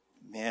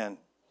Amen.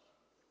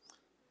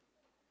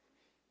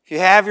 If you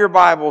have your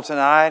Bible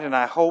tonight, and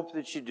I hope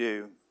that you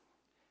do,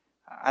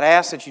 I'd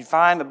ask that you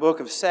find the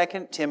book of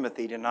 2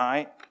 Timothy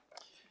tonight.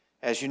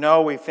 As you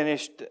know, we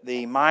finished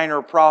the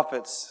minor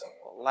prophets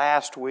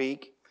last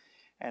week,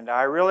 and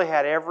I really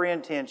had every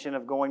intention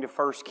of going to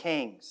 1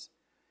 Kings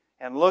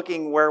and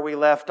looking where we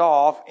left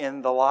off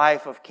in the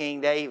life of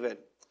King David.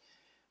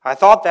 I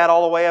thought that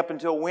all the way up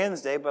until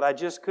Wednesday, but I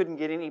just couldn't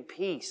get any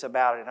peace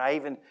about it. And I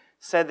even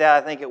said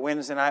that, I think, at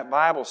Wednesday night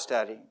Bible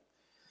study.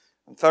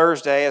 On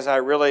Thursday, as I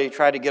really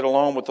tried to get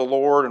alone with the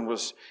Lord and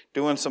was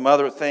doing some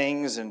other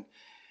things, and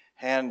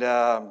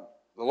the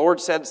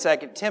Lord said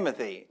 2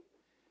 Timothy.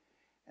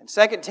 And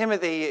 2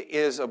 Timothy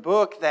is a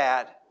book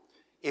that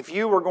if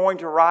you were going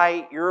to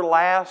write your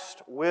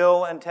last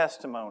will and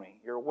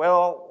testimony,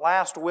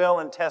 last will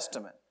and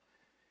testament,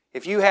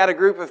 if you had a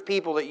group of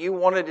people that you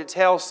wanted to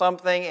tell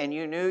something and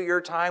you knew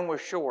your time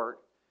was short,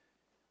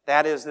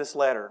 that is this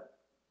letter.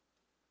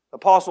 The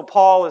Apostle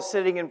Paul is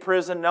sitting in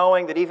prison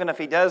knowing that even if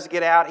he does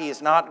get out, he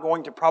is not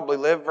going to probably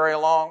live very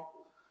long.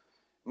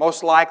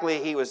 Most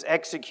likely he was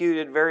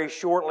executed very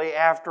shortly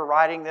after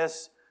writing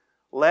this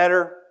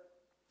letter.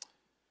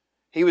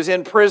 He was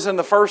in prison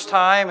the first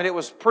time, and it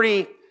was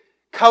pretty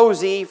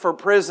cozy for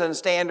prison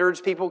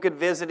standards. People could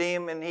visit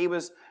him, and he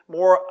was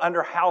more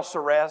under house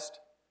arrest.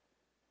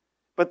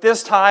 But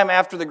this time,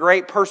 after the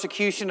great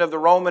persecution of the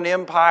Roman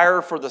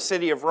Empire for the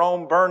city of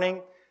Rome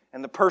burning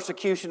and the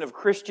persecution of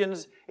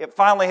Christians, it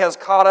finally has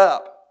caught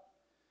up.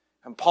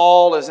 And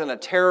Paul is in a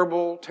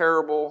terrible,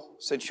 terrible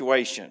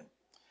situation.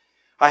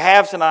 I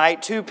have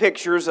tonight two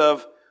pictures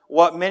of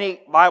what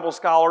many Bible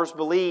scholars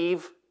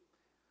believe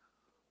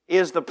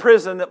is the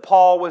prison that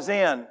Paul was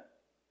in.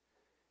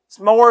 It's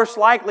most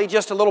likely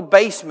just a little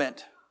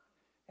basement.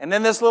 And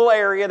in this little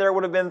area, there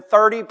would have been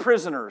 30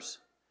 prisoners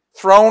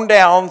thrown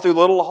down through a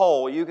little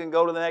hole. You can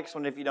go to the next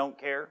one if you don't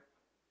care.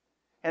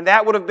 And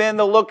that would have been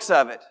the looks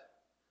of it.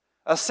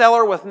 A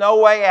cellar with no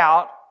way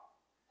out.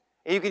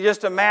 You can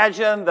just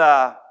imagine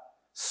the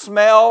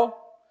smell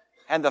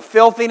and the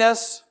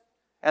filthiness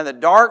and the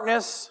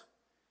darkness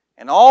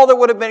and all that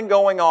would have been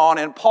going on.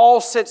 And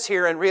Paul sits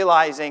here and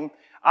realizing,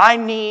 I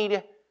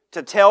need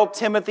to tell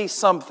Timothy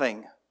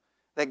something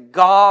that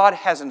God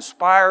has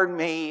inspired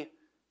me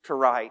to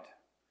write.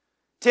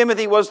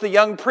 Timothy was the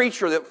young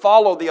preacher that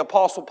followed the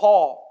Apostle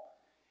Paul.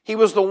 He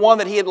was the one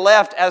that he had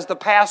left as the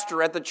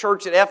pastor at the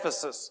church at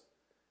Ephesus.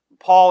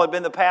 Timothy had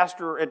been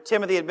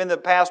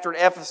the pastor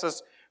at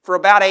Ephesus for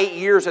about 8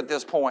 years at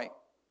this point.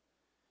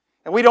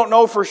 And we don't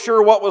know for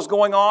sure what was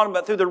going on,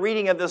 but through the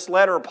reading of this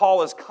letter,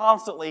 Paul is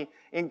constantly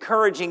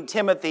encouraging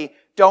Timothy,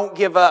 don't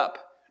give up,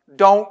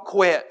 don't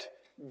quit,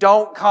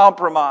 don't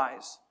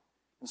compromise.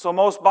 And so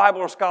most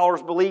Bible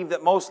scholars believe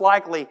that most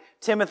likely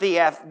Timothy,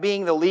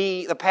 being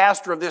the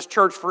pastor of this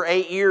church for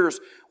 8 years,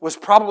 was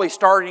probably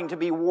starting to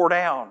be wore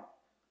down.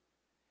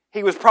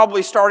 He was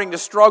probably starting to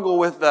struggle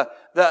with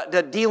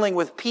the dealing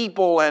with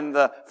people and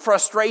the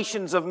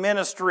frustrations of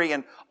ministry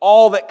and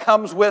all that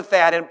comes with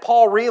that. And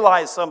Paul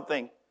realized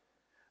something,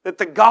 that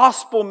the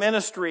gospel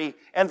ministry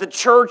and the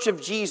church of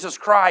Jesus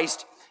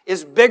Christ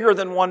is bigger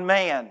than one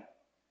man.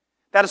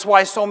 That is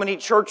why so many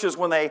churches,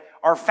 when they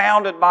are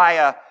founded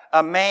by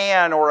a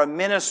man or a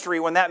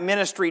ministry, when that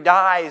ministry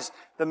dies,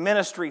 the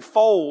ministry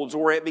folds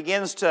or it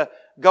begins to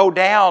go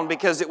down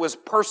because it was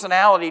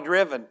personality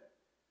driven.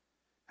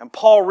 And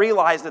Paul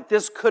realized that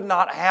this could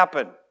not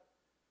happen.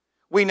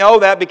 We know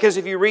that because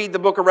if you read the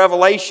book of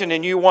Revelation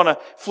and you want to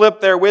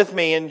flip there with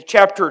me in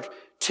chapter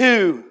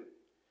 2,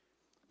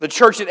 the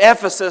church at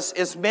Ephesus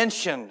is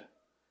mentioned.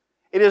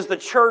 It is the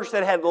church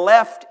that had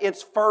left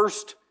its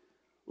first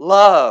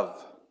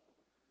love.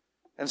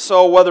 And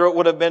so whether it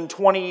would have been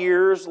 20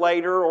 years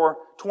later or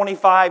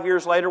 25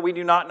 years later, we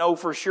do not know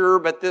for sure,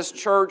 but this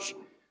church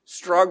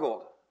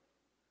struggled.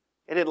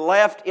 It had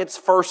left its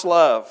first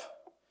love.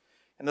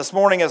 And this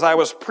morning as I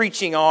was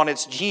preaching on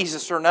it's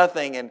Jesus or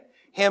nothing and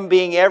Him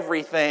being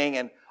everything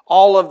and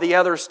all of the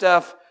other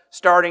stuff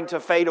starting to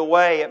fade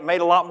away, it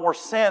made a lot more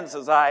sense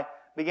as I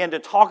began to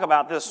talk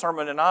about this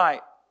sermon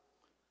tonight.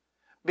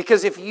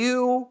 Because if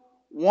you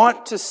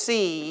want to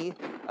see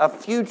a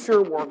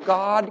future where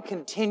God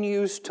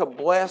continues to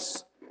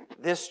bless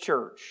this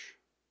church,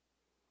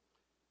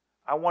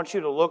 I want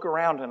you to look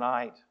around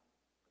tonight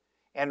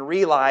and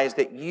realize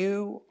that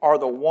you are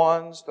the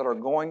ones that are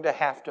going to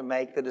have to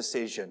make the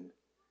decision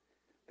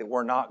that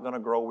we're not going to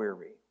grow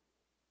weary.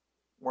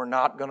 We're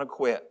not going to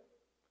quit.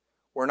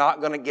 We're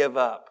not going to give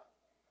up.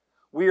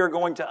 We are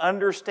going to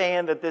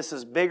understand that this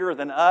is bigger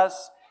than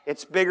us.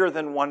 It's bigger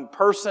than one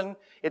person.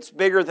 It's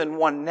bigger than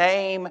one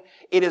name.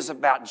 It is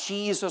about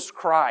Jesus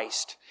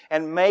Christ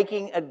and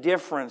making a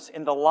difference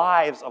in the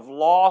lives of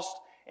lost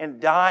and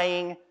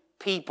dying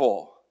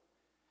people.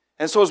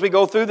 And so as we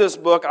go through this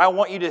book, I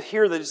want you to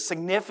hear the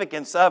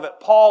significance of it.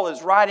 Paul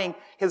is writing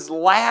his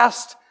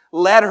last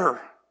letter.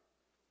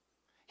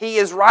 He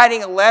is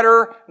writing a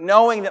letter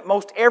knowing that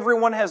most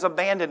everyone has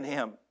abandoned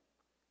him.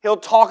 He'll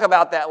talk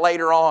about that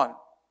later on.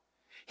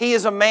 He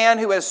is a man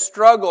who has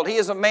struggled. He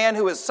is a man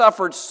who has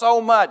suffered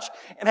so much.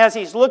 And as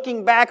he's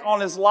looking back on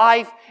his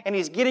life and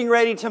he's getting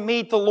ready to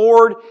meet the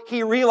Lord,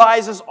 he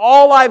realizes,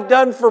 all I've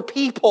done for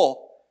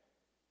people,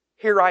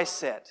 here I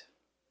sit.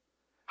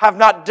 I've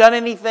not done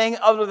anything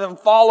other than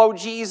follow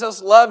Jesus,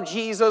 love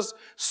Jesus,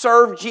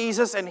 serve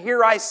Jesus, and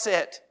here I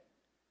sit.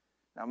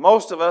 Now,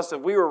 most of us,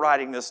 if we were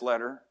writing this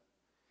letter,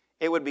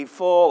 it would be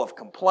full of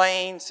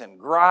complaints and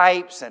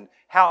gripes and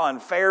how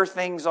unfair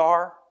things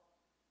are.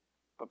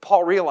 But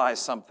Paul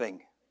realized something.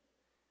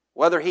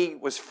 Whether he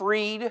was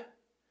freed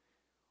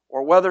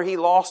or whether he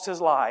lost his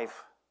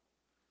life,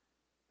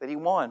 that he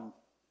won.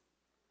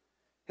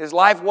 His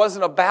life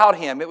wasn't about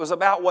him. It was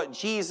about what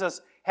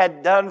Jesus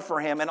had done for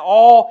him. And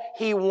all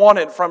he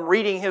wanted from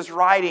reading his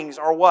writings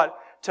are what?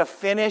 To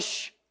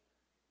finish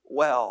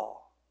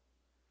well.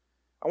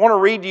 I want to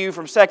read to you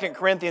from 2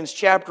 Corinthians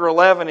chapter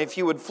 11, if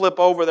you would flip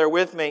over there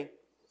with me.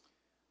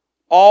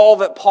 All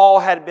that Paul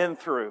had been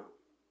through.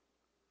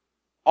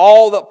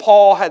 All that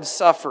Paul had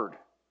suffered.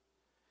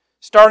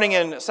 Starting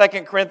in 2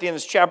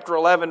 Corinthians chapter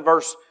 11,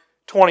 verse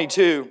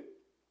 22.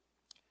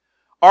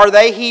 Are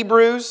they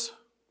Hebrews?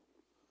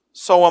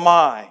 So am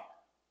I.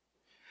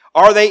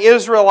 Are they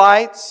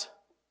Israelites?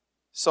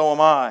 So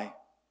am I.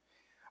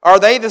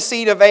 Are they the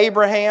seed of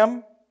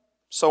Abraham?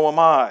 So am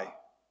I.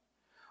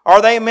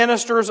 Are they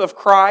ministers of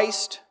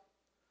Christ?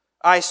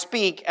 I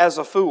speak as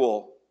a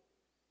fool.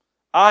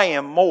 I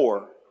am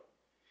more.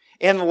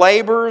 In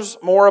labors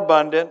more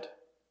abundant,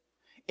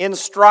 in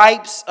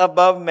stripes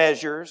above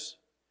measures,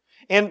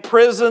 in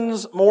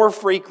prisons more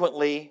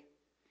frequently,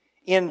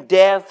 in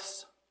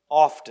deaths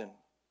often.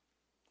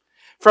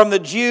 From the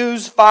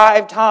Jews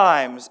 5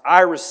 times I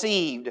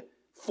received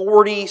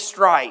 40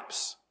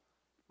 stripes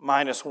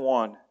minus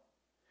 1.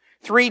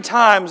 3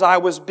 times I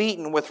was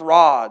beaten with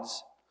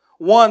rods.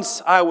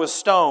 Once I was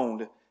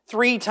stoned.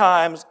 3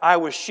 times I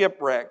was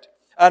shipwrecked.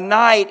 A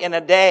night and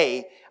a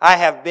day I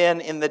have been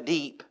in the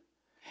deep.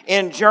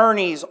 In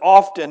journeys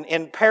often,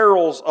 in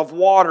perils of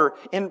water,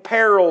 in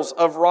perils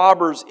of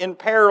robbers, in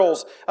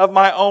perils of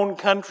my own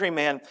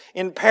countrymen,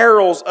 in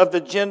perils of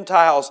the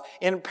Gentiles,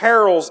 in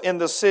perils in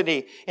the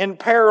city, in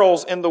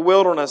perils in the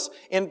wilderness,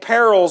 in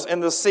perils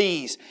in the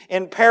seas,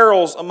 in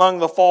perils among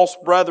the false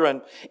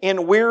brethren,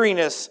 in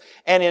weariness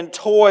and in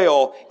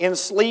toil, in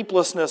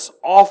sleeplessness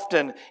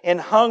often, in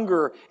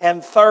hunger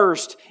and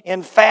thirst,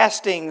 in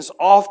fastings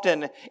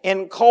often,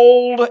 in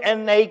cold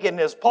and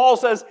nakedness. Paul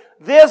says,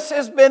 this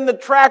has been the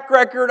track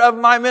record of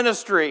my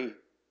ministry.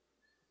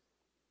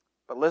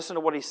 But listen to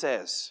what he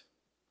says.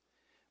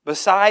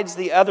 Besides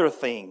the other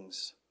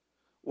things,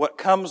 what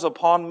comes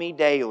upon me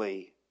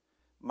daily,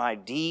 my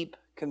deep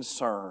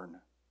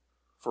concern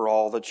for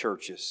all the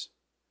churches.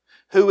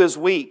 Who is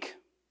weak?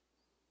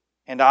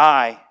 And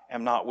I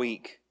am not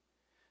weak.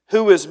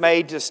 Who is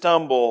made to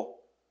stumble?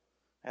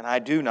 And I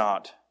do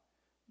not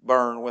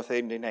burn with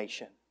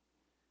indignation.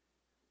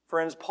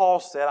 Friends,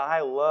 Paul said,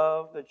 I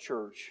love the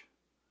church.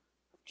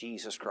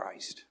 Jesus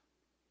Christ.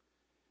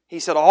 He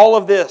said all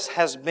of this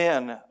has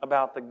been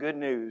about the good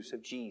news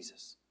of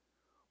Jesus.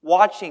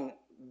 Watching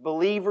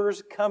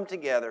believers come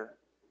together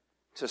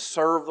to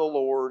serve the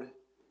Lord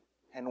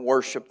and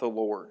worship the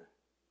Lord.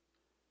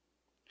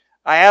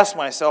 I asked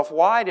myself,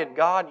 why did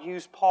God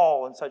use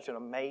Paul in such an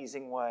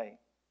amazing way?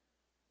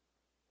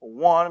 Well,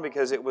 one,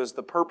 because it was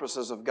the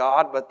purposes of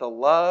God, but the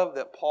love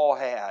that Paul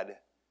had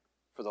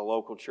for the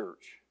local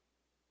church.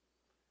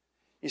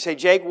 You say,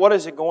 Jake, what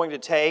is it going to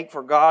take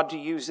for God to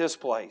use this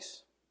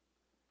place?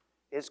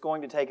 It's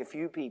going to take a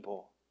few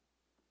people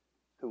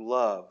who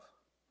love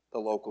the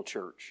local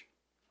church,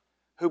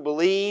 who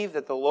believe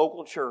that the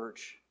local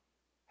church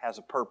has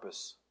a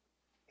purpose.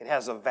 It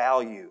has a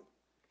value.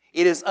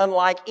 It is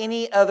unlike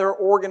any other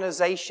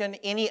organization,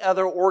 any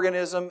other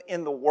organism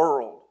in the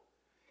world.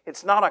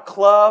 It's not a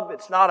club.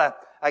 It's not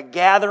a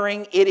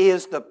gathering. It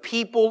is the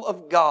people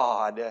of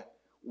God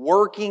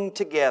working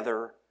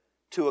together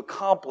to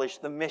accomplish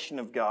the mission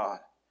of God.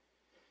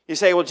 You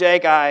say, well,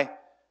 Jake, I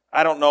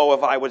don't know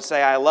if I would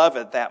say I love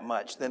it that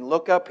much. Then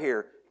look up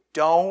here.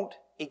 Don't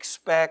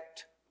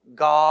expect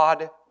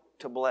God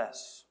to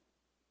bless.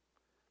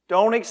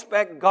 Don't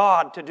expect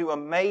God to do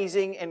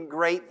amazing and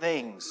great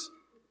things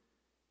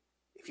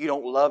if you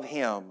don't love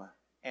Him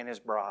and His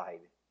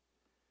bride.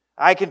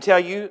 I can tell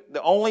you,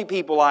 the only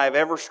people I have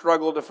ever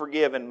struggled to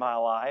forgive in my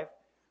life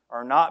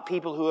are not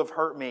people who have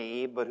hurt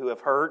me, but who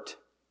have hurt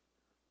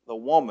the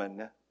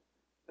woman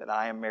that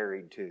I am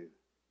married to.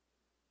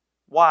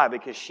 Why?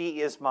 Because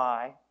she is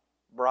my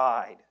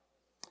bride.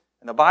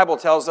 And the Bible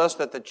tells us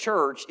that the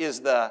church is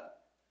the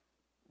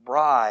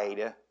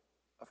bride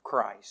of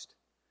Christ.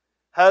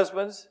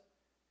 Husbands,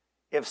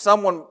 if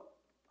someone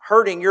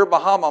hurting your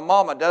Bahama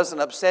mama doesn't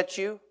upset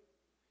you,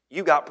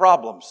 you got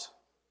problems.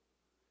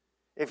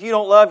 If you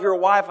don't love your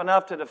wife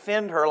enough to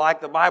defend her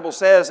like the Bible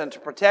says and to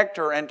protect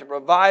her and to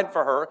provide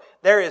for her,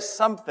 there is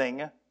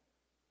something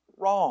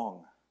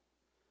wrong.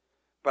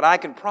 But I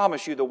can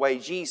promise you the way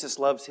Jesus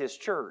loves His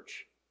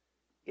church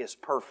is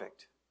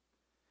perfect.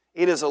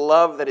 It is a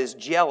love that is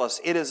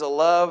jealous. It is a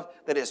love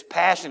that is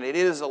passionate. It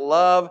is a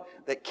love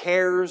that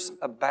cares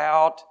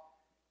about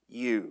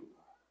you.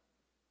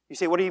 You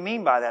say, what do you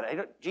mean by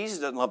that? Jesus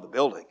doesn't love the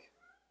building.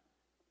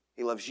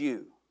 He loves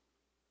you,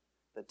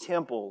 the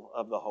temple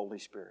of the Holy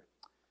Spirit.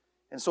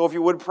 And so if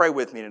you would pray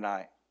with me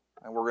tonight,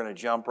 and we're going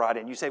to jump right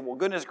in. You say, well,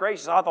 goodness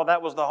gracious, I thought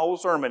that was the whole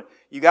sermon.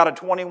 You got a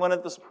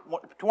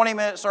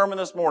 20-minute sermon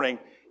this morning.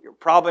 You're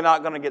probably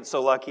not going to get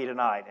so lucky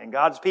tonight. And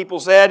God's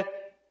people said,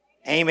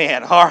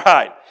 amen. All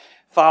right.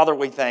 Father,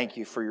 we thank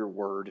you for your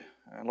word.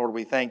 And Lord,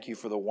 we thank you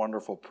for the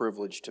wonderful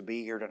privilege to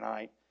be here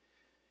tonight.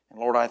 And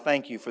Lord, I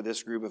thank you for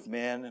this group of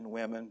men and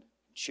women,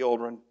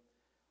 children.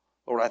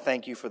 Lord, I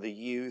thank you for the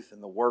youth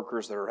and the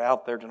workers that are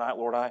out there tonight.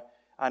 Lord,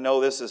 I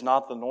know this is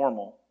not the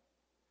normal.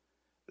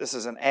 This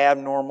is an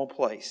abnormal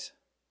place.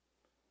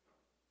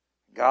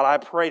 God, I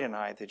pray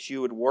tonight that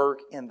you would work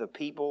in the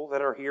people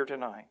that are here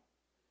tonight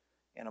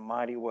in a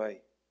mighty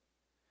way.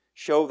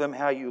 Show them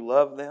how you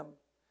love them.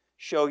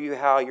 Show you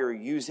how you're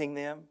using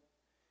them.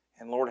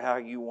 And Lord, how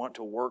you want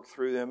to work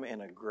through them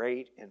in a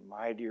great and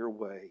mightier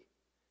way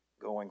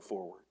going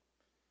forward.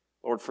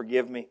 Lord,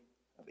 forgive me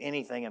of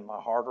anything in my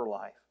heart or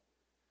life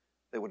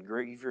that would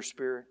grieve your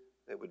Spirit,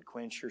 that would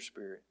quench your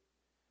Spirit.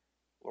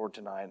 Lord,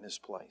 tonight in this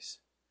place.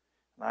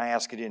 And I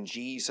ask it in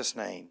Jesus'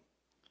 name.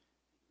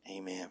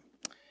 Amen.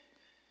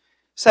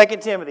 2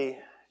 Timothy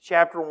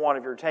chapter 1,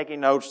 if you're taking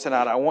notes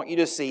tonight, I want you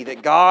to see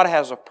that God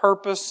has a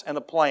purpose and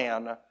a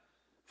plan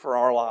for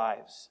our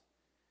lives.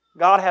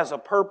 God has a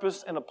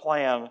purpose and a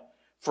plan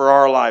for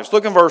our lives.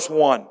 Look in verse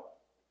 1.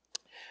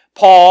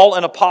 Paul,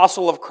 an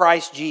apostle of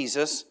Christ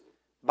Jesus,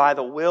 by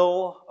the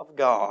will of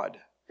God,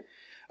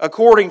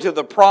 according to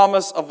the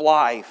promise of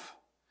life,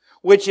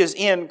 which is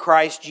in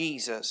Christ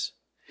Jesus.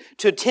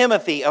 To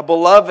Timothy, a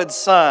beloved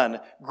son,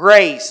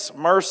 grace,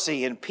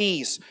 mercy, and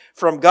peace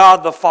from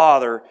God the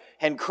Father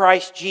and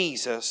Christ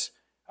Jesus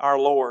our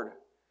Lord.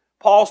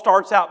 Paul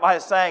starts out by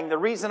saying, the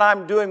reason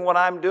I'm doing what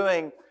I'm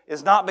doing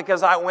is not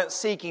because I went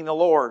seeking the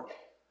Lord.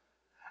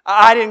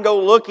 I didn't go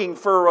looking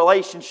for a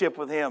relationship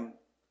with Him.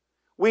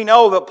 We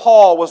know that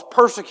Paul was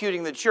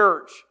persecuting the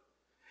church.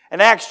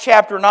 In Acts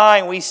chapter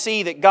 9, we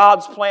see that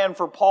God's plan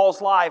for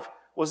Paul's life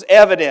was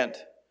evident.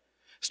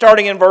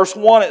 Starting in verse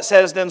 1, it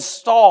says, then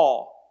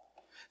Saul,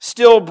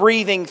 still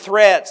breathing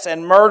threats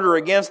and murder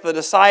against the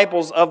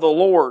disciples of the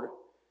Lord,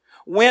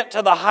 went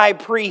to the high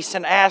priest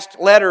and asked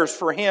letters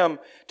for him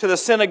to the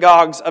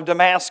synagogues of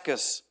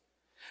Damascus,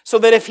 so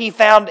that if he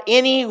found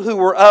any who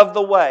were of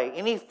the way,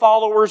 any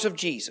followers of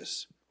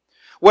Jesus,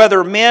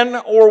 whether men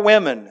or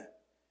women,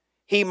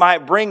 he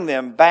might bring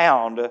them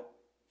bound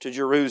to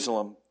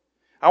Jerusalem.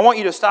 I want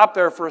you to stop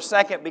there for a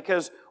second,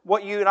 because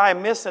what you and I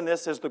miss in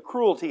this is the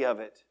cruelty of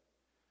it.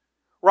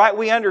 Right?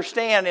 We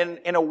understand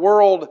in a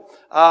world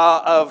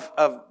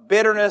of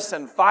bitterness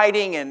and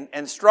fighting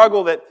and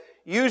struggle that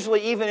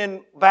usually even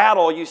in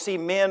battle you see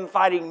men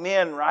fighting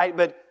men, right?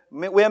 But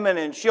women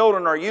and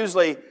children are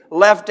usually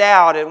left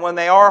out, and when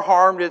they are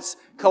harmed, it's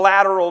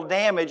collateral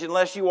damage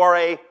unless you are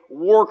a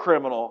war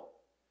criminal.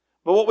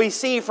 But what we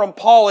see from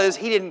Paul is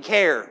he didn't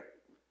care.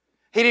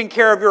 He didn't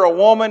care if you're a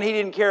woman. He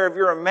didn't care if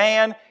you're a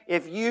man.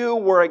 If you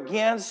were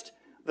against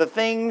the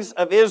things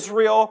of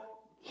Israel,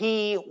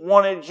 he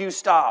wanted you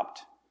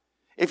stopped.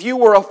 If you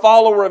were a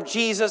follower of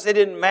Jesus, it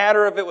didn't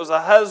matter if it was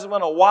a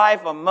husband, a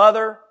wife, a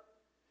mother.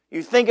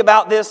 You think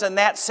about this in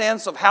that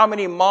sense of how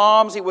many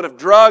moms he would have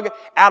drug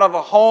out of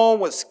a home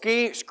with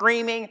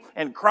screaming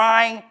and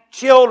crying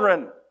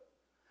children.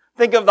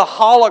 Think of the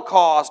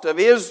Holocaust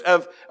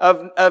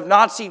of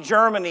Nazi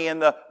Germany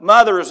and the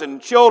mothers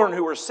and children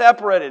who were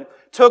separated,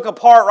 took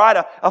apart,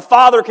 right? A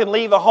father can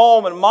leave a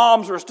home and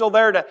moms are still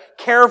there to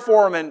care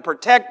for him and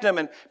protect him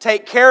and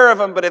take care of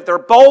him. But if they're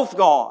both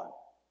gone,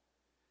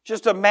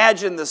 just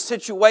imagine the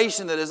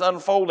situation that is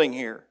unfolding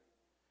here.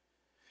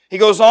 He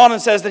goes on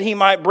and says that he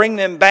might bring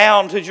them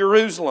bound to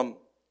Jerusalem.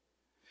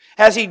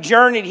 As he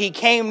journeyed, he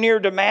came near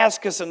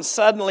Damascus, and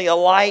suddenly a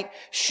light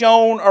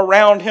shone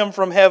around him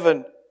from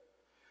heaven.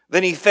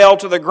 Then he fell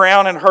to the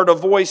ground and heard a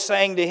voice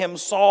saying to him,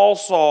 Saul,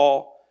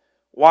 Saul,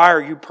 why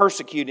are you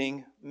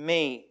persecuting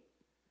me?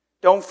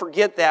 Don't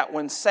forget that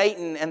when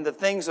Satan and the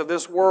things of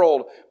this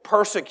world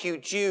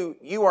persecute you,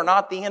 you are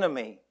not the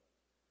enemy.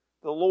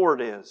 The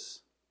Lord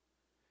is.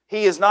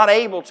 He is not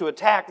able to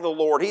attack the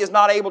Lord. He is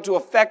not able to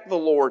affect the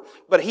Lord.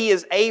 But He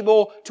is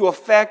able to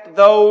affect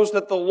those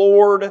that the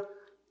Lord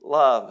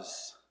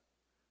loves,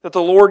 that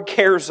the Lord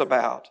cares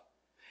about.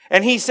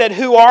 And he said,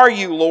 who are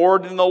you,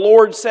 Lord? And the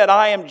Lord said,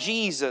 I am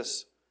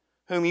Jesus,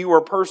 whom you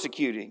are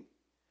persecuting.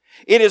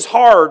 It is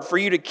hard for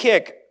you to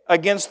kick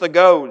against the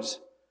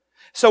goads.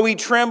 So he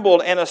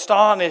trembled and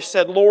astonished,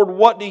 said, Lord,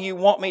 what do you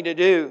want me to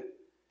do?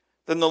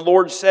 Then the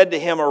Lord said to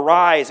him,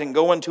 arise and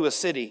go into a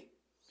city,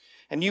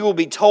 and you will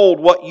be told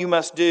what you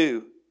must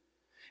do.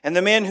 And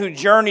the men who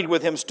journeyed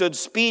with him stood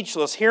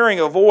speechless,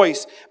 hearing a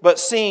voice, but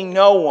seeing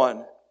no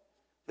one.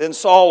 Then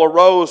Saul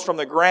arose from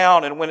the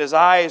ground, and when his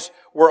eyes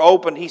were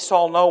opened, he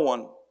saw no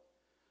one.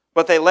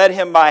 But they led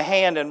him by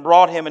hand and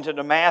brought him into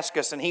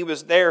Damascus, and he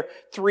was there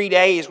 3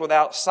 days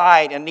without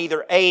sight, and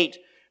neither ate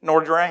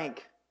nor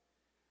drank.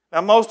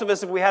 Now, most of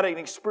us, if we had an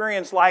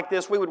experience like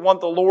this, we would want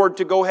the Lord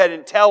to go ahead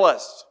and tell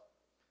us.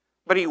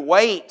 But He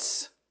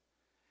waits.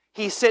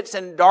 He sits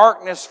in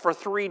darkness for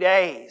 3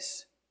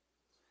 days.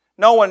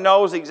 No one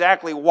knows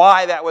exactly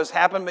why that was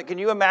happened, but can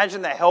you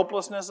imagine the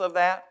helplessness of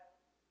that?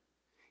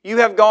 You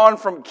have gone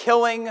from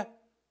killing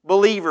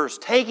believers,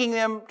 taking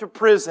them to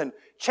prison,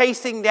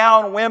 chasing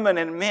down women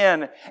and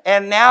men,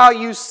 and now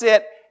you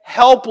sit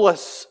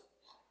helpless,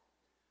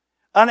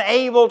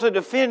 unable to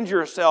defend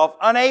yourself,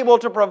 unable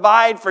to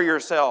provide for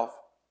yourself.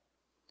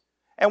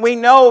 And we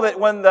know that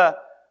when the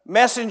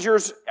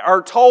messengers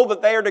are told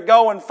that they are to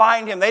go and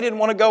find him, they didn't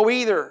want to go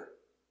either.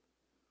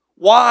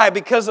 Why?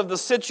 Because of the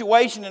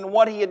situation and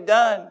what he had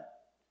done.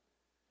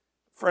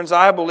 Friends,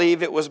 I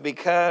believe it was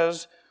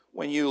because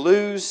when you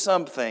lose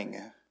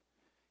something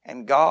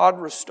and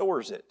God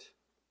restores it,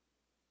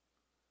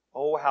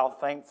 oh, how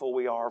thankful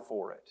we are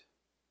for it.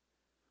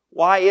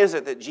 Why is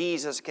it that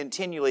Jesus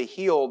continually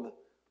healed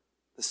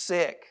the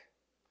sick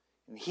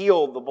and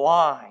healed the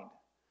blind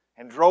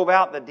and drove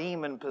out the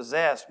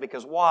demon-possessed?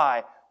 Because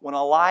why? When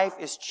a life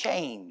is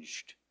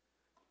changed,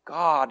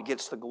 God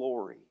gets the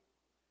glory.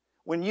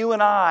 When you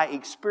and I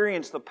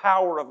experience the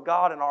power of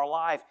God in our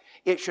life,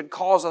 it should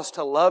cause us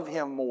to love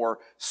Him more,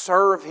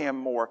 serve Him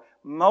more.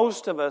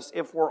 Most of us,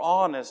 if we're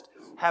honest,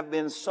 have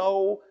been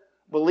so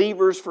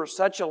believers for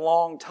such a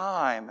long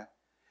time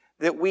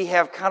that we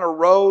have kind of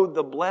rode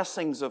the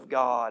blessings of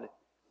God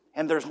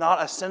and there's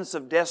not a sense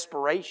of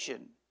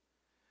desperation.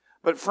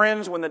 But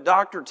friends, when the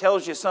doctor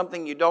tells you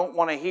something you don't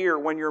want to hear,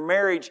 when your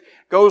marriage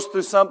goes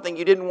through something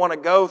you didn't want to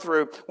go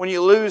through, when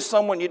you lose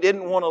someone you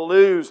didn't want to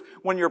lose,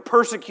 when you're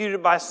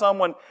persecuted by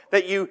someone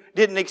that you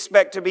didn't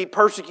expect to be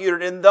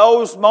persecuted, in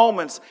those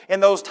moments, in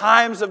those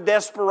times of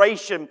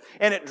desperation,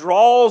 and it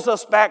draws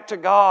us back to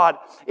God,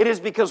 it is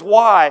because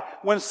why?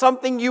 When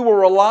something you were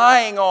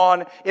relying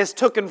on is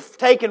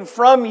taken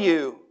from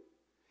you,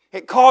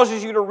 it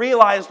causes you to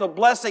realize the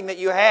blessing that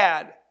you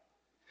had.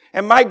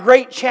 And my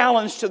great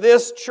challenge to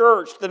this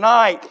church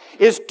tonight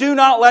is do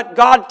not let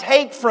God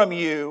take from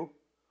you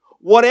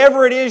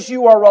whatever it is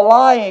you are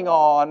relying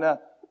on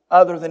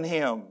other than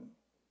Him.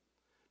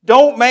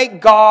 Don't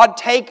make God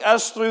take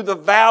us through the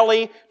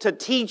valley to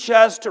teach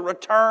us to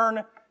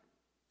return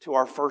to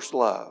our first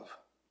love.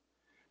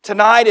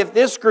 Tonight, if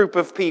this group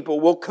of people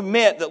will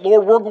commit that,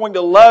 Lord, we're going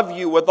to love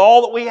You with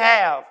all that we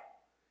have,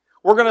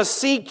 we're going to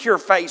seek Your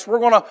face. We're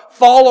going to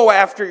follow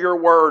after Your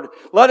word.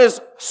 Let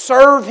us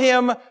serve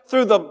Him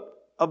through the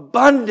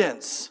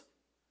abundance,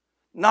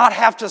 not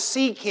have to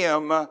seek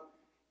Him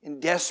in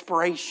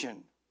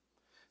desperation.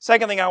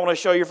 Second thing I want to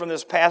show you from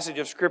this passage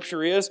of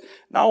Scripture is,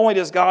 not only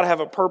does God have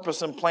a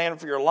purpose and plan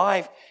for your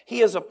life, He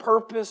has a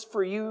purpose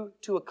for you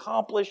to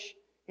accomplish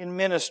in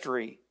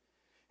ministry.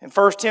 In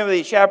 1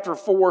 Timothy chapter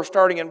 4,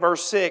 starting in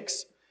verse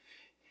 6,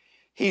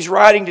 he's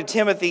writing to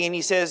Timothy and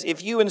he says,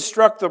 if you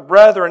instruct the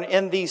brethren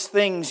in these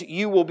things,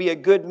 you will be a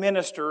good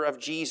minister of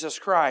Jesus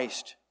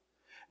Christ,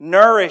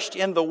 nourished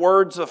in the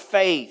words of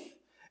faith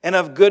and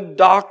of good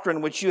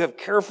doctrine which you have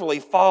carefully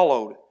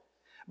followed.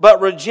 But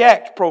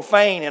reject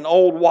profane and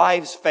old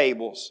wives'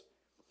 fables,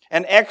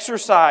 and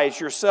exercise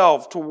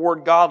yourself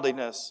toward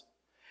godliness.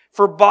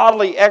 For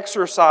bodily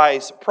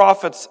exercise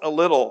profits a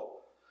little,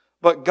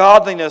 but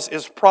godliness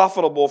is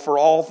profitable for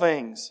all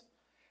things,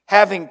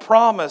 having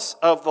promise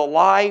of the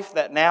life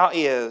that now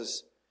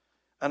is,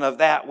 and of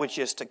that which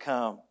is to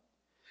come.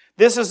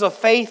 This is a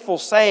faithful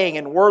saying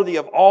and worthy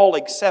of all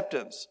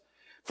acceptance.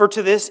 For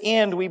to this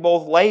end we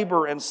both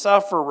labor and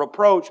suffer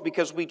reproach,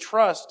 because we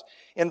trust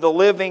in the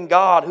living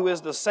God, who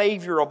is the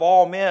Savior of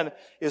all men,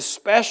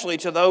 especially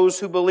to those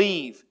who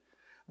believe.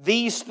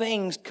 These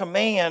things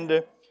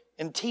command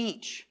and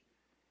teach.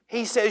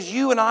 He says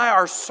you and I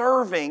are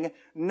serving,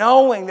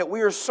 knowing that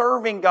we are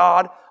serving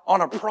God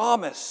on a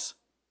promise.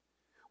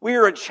 We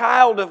are a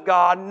child of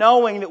God,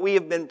 knowing that we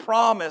have been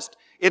promised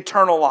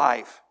eternal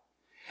life.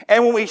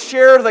 And when we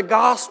share the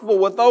gospel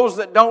with those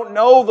that don't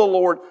know the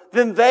Lord,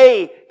 then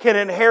they can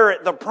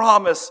inherit the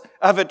promise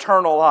of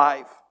eternal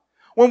life.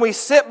 When we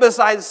sit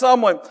beside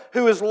someone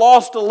who has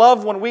lost a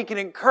loved one, we can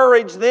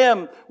encourage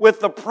them with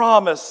the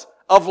promise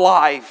of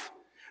life.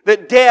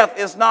 That death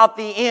is not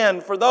the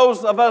end. For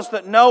those of us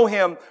that know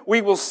Him,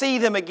 we will see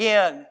them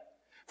again.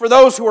 For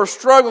those who are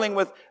struggling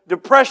with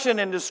depression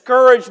and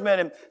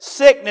discouragement and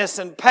sickness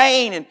and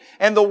pain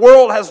and the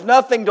world has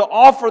nothing to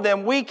offer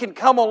them, we can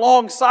come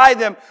alongside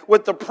them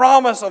with the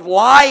promise of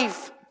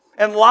life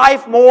and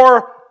life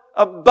more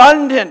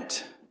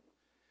abundant.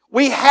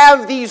 We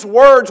have these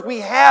words, we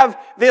have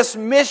this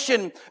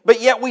mission,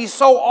 but yet we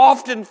so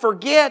often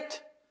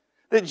forget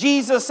that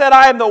Jesus said,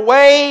 I am the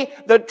way,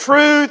 the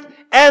truth,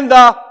 and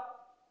the...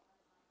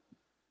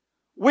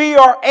 We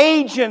are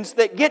agents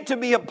that get to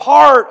be a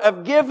part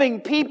of giving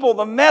people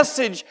the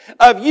message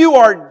of you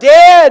are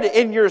dead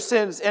in your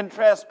sins and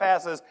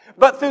trespasses,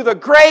 but through the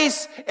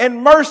grace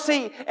and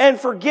mercy and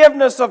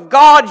forgiveness of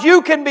God,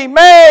 you can be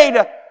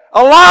made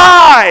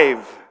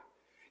alive.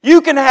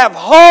 You can have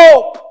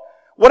hope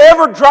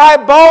Whatever dry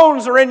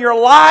bones are in your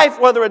life,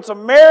 whether it's a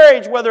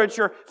marriage, whether it's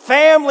your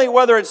family,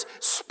 whether it's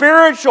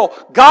spiritual,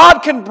 God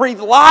can breathe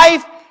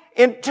life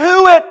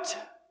into it.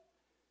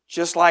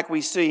 Just like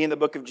we see in the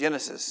book of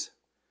Genesis,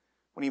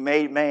 when He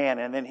made man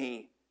and then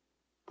He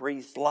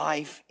breathed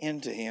life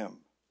into him.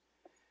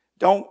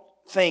 Don't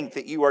think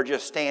that you are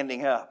just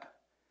standing up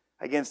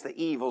against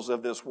the evils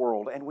of this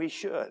world, and we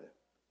should.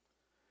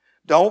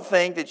 Don't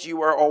think that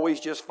you are always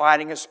just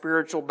fighting a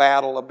spiritual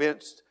battle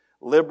against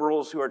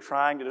liberals who are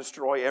trying to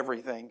destroy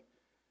everything.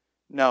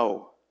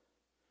 No.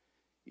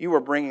 You are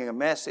bringing a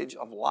message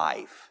of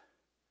life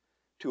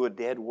to a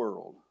dead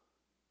world.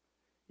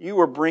 You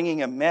are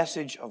bringing a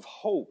message of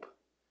hope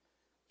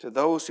to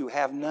those who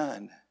have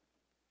none.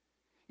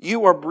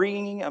 You are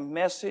bringing a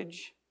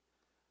message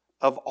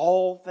of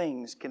all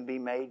things can be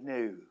made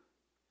new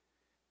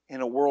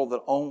in a world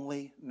that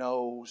only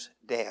knows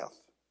death.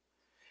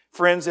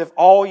 Friends, if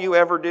all you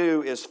ever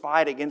do is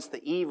fight against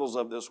the evils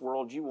of this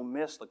world, you will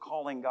miss the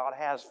calling God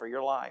has for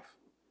your life.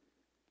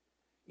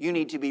 You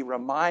need to be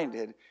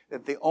reminded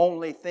that the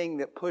only thing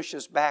that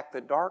pushes back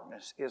the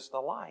darkness is the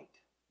light.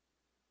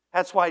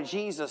 That's why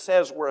Jesus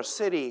says we're a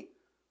city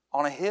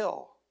on a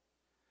hill.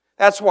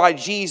 That's why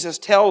Jesus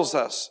tells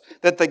us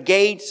that the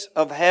gates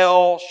of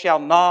hell shall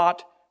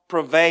not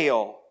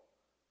prevail.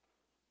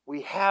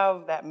 We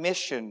have that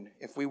mission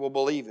if we will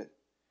believe it.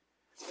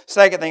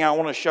 Second thing I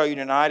want to show you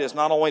tonight is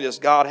not only does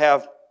God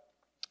have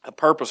a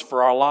purpose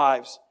for our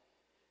lives,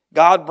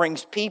 God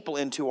brings people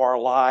into our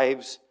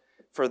lives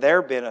for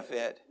their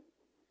benefit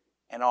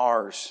and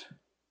ours.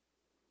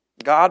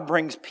 God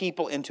brings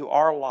people into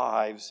our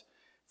lives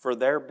for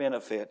their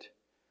benefit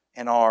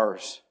and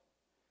ours.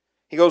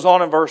 He goes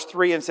on in verse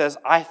 3 and says,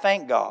 I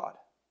thank God,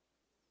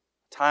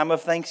 time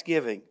of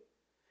thanksgiving,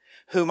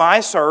 whom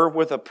I serve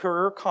with a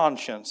pure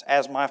conscience,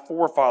 as my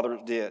forefathers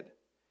did.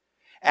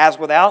 As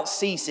without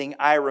ceasing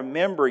I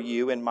remember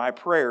you in my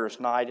prayers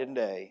night and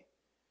day,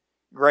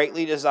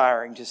 greatly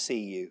desiring to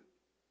see you,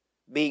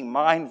 being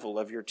mindful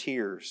of your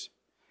tears,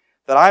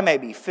 that I may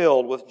be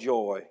filled with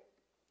joy.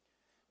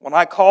 When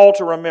I call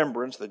to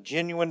remembrance the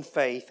genuine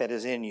faith that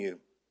is in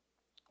you,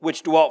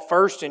 which dwelt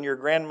first in your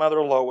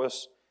grandmother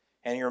Lois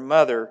and your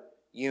mother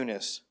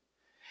Eunice,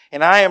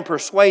 and I am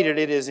persuaded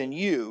it is in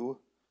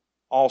you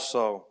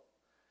also.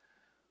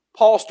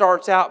 Paul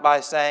starts out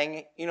by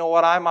saying, you know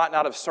what, I might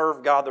not have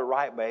served God the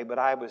right way, but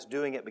I was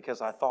doing it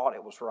because I thought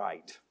it was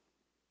right.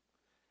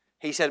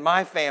 He said,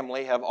 my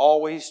family have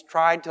always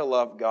tried to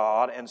love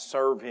God and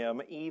serve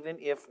Him, even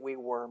if we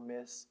were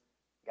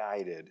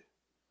misguided.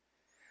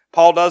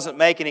 Paul doesn't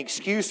make an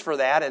excuse for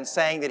that in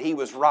saying that he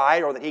was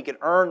right or that he could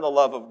earn the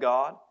love of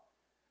God.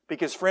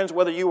 Because friends,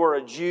 whether you are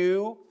a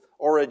Jew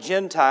or a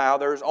Gentile,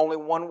 there's only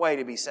one way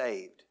to be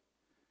saved.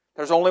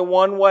 There's only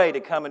one way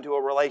to come into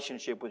a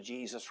relationship with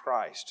Jesus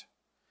Christ.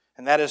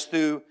 And that is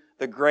through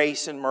the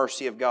grace and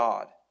mercy of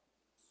God.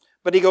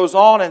 But he goes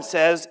on and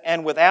says,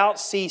 and without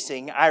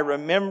ceasing I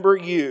remember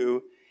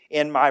you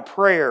in my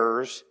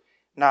prayers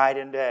night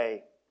and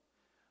day.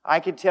 I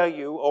can tell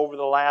you over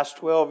the last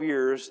 12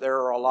 years, there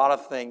are a lot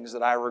of things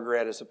that I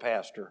regret as a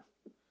pastor.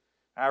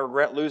 I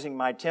regret losing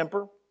my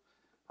temper.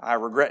 I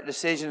regret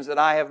decisions that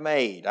I have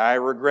made. I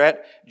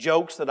regret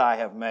jokes that I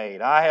have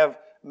made. I have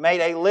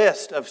made a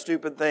list of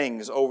stupid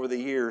things over the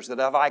years that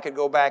if I could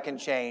go back and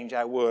change,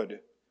 I would.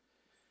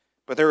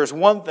 But there is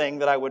one thing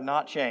that I would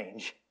not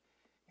change,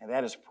 and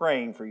that is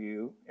praying for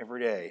you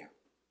every day.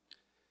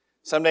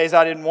 Some days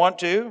I didn't want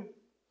to.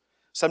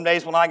 Some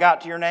days when I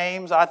got to your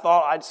names, I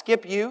thought I'd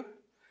skip you.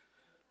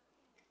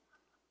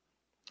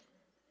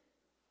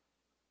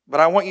 But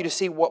I want you to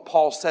see what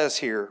Paul says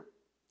here.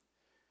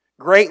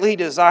 Greatly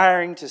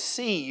desiring to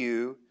see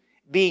you,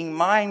 being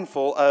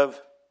mindful of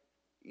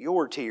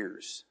your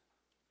tears.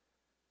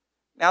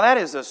 Now that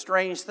is a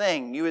strange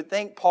thing. You would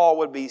think Paul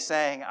would be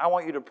saying, I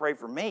want you to pray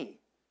for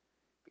me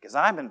because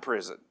I'm in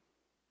prison.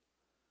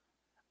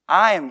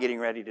 I am getting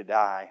ready to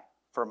die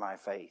for my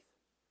faith.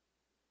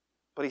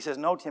 But he says,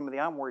 no, Timothy,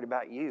 I'm worried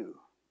about you.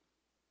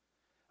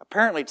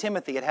 Apparently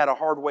Timothy had a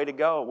hard way to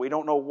go. We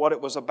don't know what it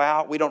was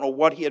about. We don't know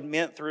what he had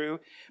meant through.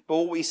 But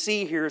what we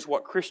see here is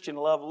what Christian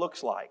love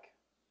looks like.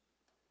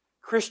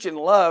 Christian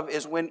love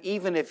is when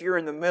even if you're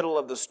in the middle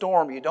of the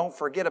storm, you don't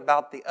forget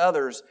about the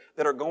others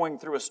that are going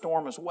through a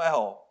storm as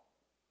well.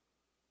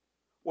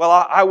 Well,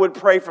 I would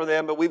pray for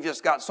them, but we've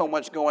just got so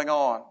much going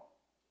on.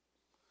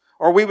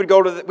 Or we would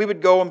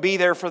go and be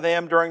there for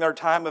them during their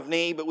time of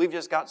need, but we've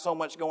just got so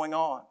much going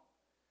on.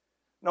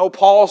 No,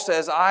 Paul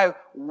says, I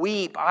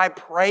weep, I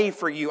pray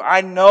for you.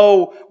 I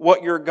know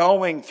what you're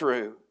going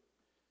through.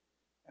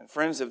 And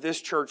friends, if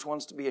this church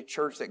wants to be a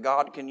church that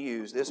God can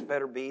use, this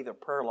better be the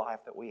prayer life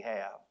that we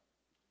have.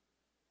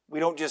 We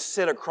don't just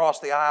sit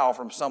across the aisle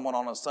from someone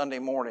on a Sunday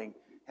morning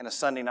and a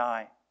Sunday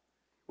night.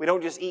 We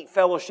don't just eat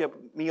fellowship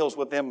meals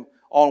with them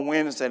on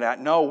Wednesday night.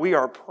 No, we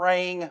are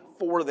praying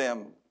for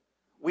them.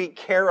 We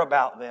care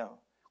about them.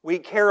 We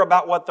care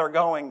about what they're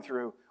going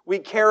through. We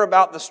care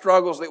about the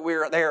struggles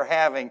that they are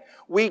having.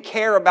 We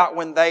care about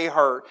when they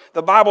hurt.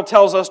 The Bible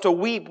tells us to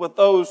weep with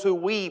those who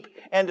weep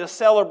and to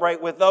celebrate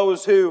with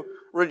those who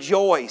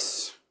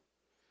rejoice.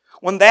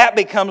 When that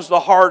becomes the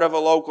heart of a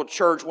local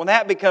church, when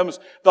that becomes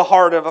the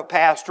heart of a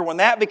pastor, when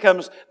that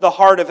becomes the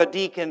heart of a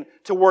deacon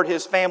toward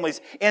his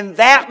families, in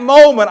that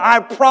moment, I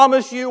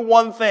promise you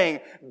one thing,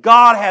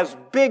 God has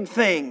big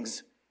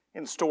things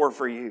in store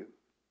for you.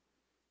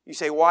 You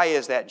say, why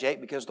is that,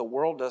 Jake? Because the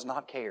world does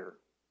not care.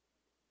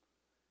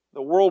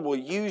 The world will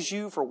use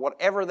you for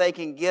whatever they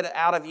can get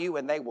out of you,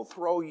 and they will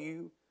throw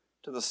you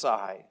to the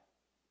side.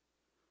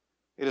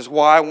 It is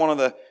why one of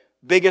the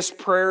biggest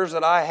prayers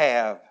that I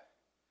have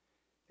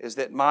is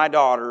that my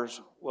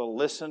daughters will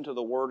listen to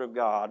the Word of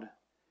God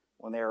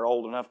when they are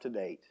old enough to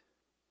date.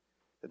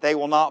 That they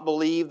will not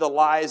believe the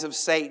lies of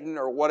Satan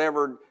or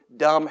whatever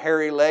dumb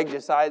hairy leg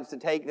decides to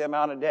take them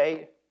on a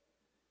date.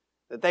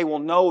 That they will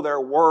know their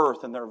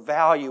worth and their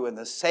value and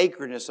the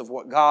sacredness of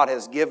what God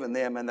has given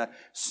them and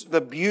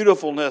the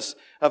beautifulness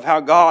of how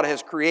God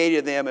has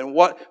created them and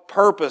what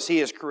purpose He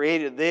has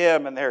created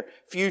them and their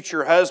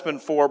future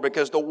husband for,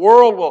 because the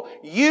world will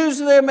use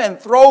them and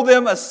throw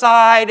them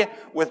aside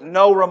with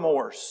no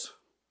remorse.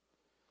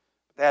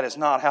 That is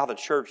not how the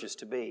church is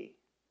to be.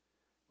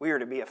 We are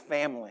to be a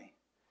family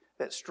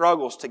that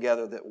struggles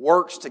together, that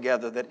works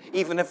together, that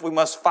even if we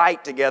must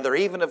fight together,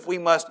 even if we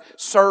must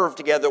serve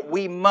together,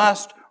 we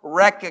must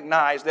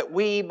recognize that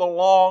we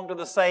belong to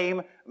the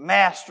same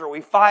master. We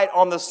fight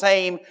on the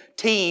same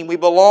team. We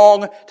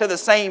belong to the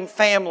same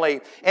family.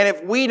 And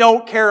if we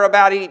don't care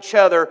about each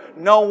other,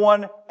 no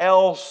one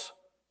else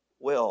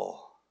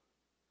will.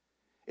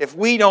 If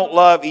we don't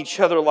love each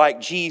other like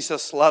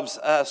Jesus loves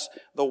us,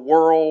 the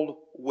world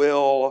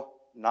will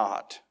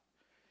not.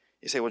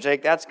 You say, well,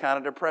 Jake, that's kind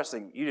of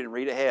depressing. You didn't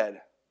read ahead.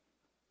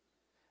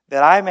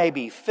 That I may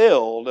be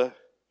filled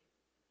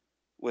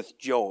with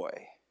joy.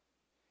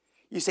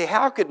 You say,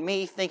 how could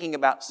me thinking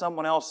about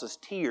someone else's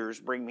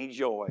tears bring me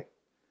joy?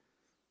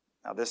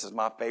 Now, this is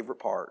my favorite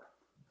part.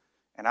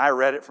 And I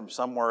read it from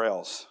somewhere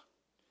else.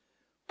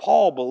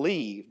 Paul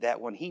believed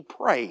that when he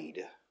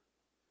prayed,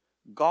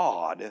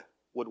 God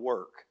would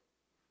work.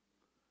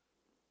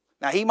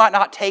 Now, he might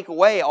not take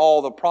away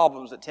all the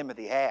problems that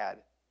Timothy had,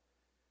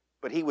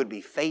 but he would be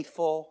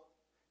faithful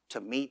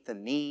to meet the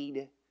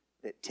need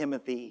that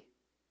Timothy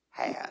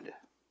had.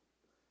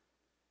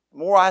 The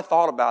more I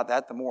thought about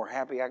that, the more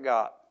happy I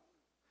got.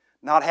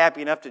 Not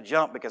happy enough to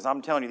jump, because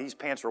I'm telling you, these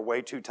pants are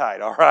way too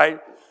tight, all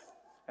right?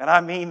 And I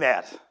mean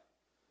that.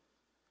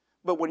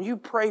 But when you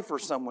pray for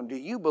someone, do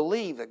you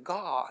believe that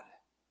God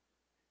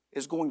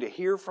is going to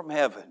hear from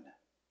heaven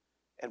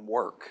and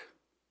work?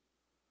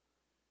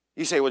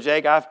 You say, well,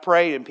 Jake, I've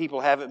prayed and people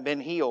haven't been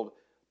healed.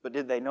 But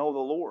did they know the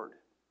Lord?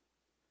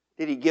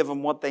 Did He give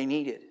them what they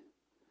needed?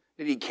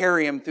 Did He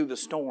carry them through the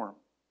storm?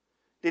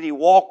 Did He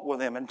walk with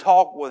them and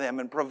talk with them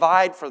and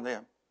provide for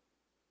them?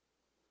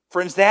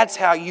 Friends, that's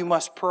how you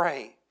must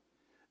pray.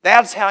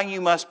 That's how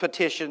you must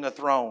petition the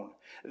throne.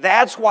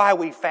 That's why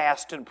we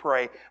fast and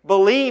pray,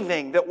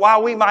 believing that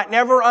while we might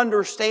never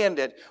understand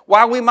it,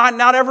 while we might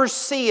not ever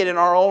see it in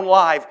our own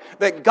life,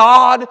 that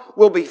God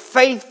will be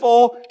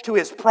faithful to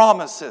His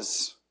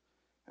promises.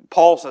 And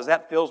Paul says,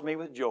 that fills me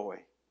with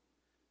joy.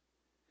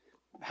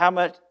 How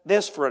much,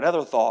 this for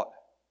another thought.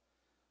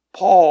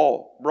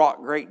 Paul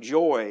brought great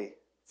joy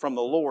from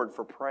the Lord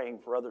for praying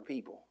for other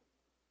people.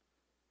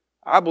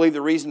 I believe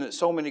the reason that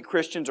so many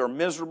Christians are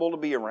miserable to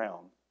be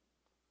around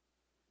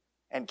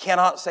and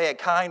cannot say a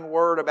kind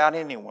word about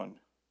anyone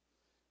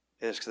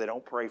is because they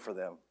don't pray for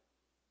them.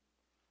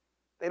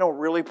 They don't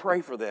really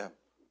pray for them.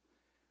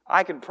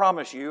 I can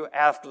promise you,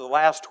 after the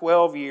last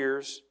 12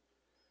 years,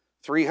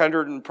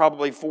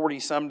 340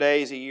 some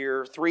days a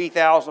year,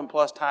 3,000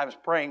 plus times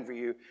praying for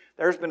you,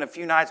 there's been a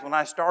few nights when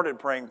I started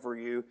praying for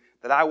you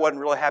that I wasn't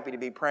really happy to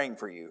be praying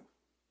for you.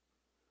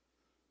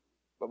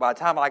 But by the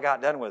time I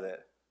got done with it,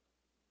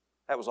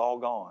 that was all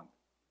gone.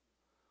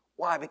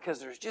 Why? Because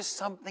there's just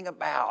something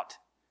about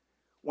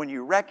when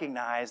you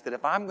recognize that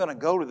if I'm going to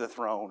go to the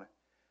throne,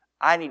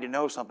 I need to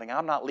know something.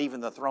 I'm not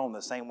leaving the throne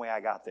the same way I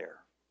got there.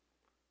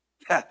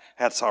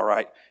 That's all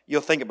right.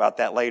 You'll think about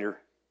that later.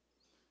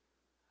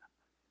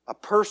 A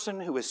person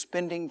who is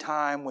spending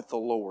time with the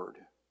Lord,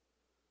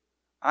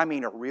 I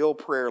mean a real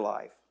prayer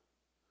life,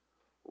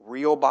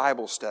 real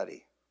Bible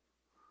study,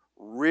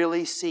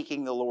 really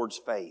seeking the Lord's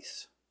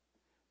face,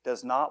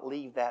 does not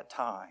leave that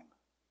time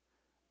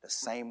the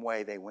same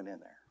way they went in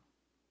there.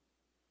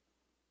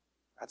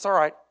 That's all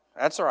right.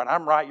 That's all right.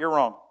 I'm right. You're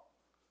wrong.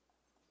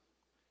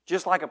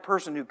 Just like a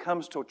person who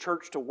comes to a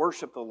church to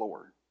worship the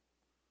Lord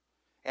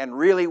and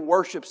really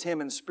worships Him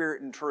in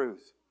spirit and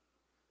truth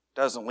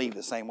doesn't leave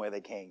the same way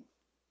they came.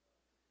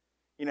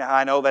 You know how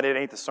I know that it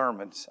ain't the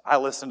sermons? I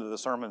listen to the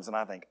sermons and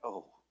I think,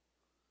 oh,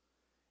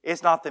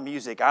 it's not the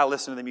music. I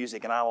listen to the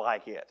music and I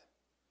like it.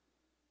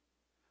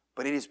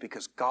 But it is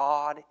because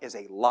God is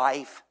a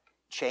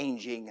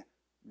life-changing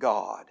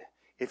God.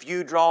 If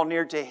you draw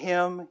near to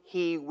Him,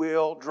 He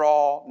will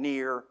draw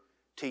near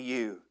to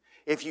you.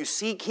 If you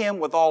seek Him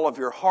with all of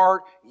your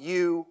heart,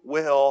 you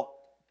will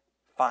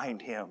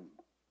find Him.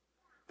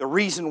 The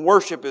reason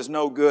worship is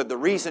no good, the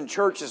reason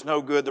church is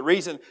no good, the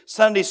reason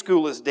Sunday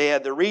school is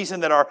dead, the reason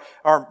that our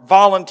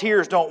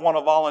volunteers don't want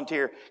to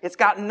volunteer. It's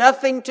got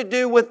nothing to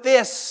do with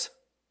this.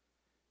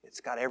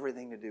 It's got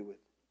everything to do with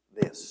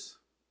this.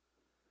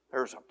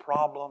 There's a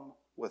problem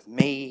with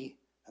me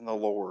and the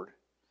Lord.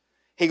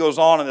 He goes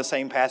on in the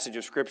same passage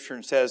of Scripture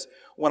and says,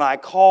 when I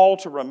call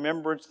to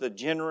remembrance the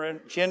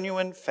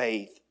genuine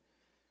faith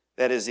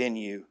that is in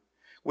you,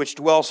 which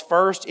dwells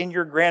first in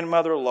your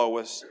grandmother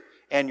Lois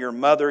and your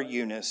mother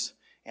Eunice,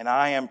 and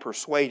I am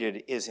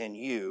persuaded is in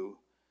you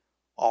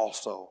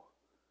also.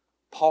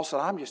 Paul said,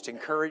 I'm just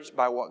encouraged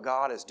by what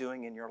God is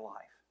doing in your life.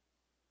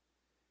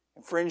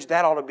 And friends,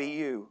 that ought to be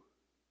you.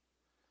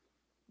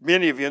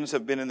 Many of you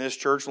have been in this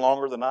church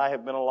longer than I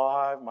have been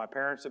alive. My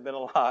parents have been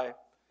alive.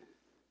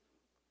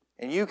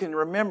 And you can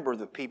remember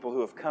the people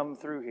who have come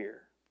through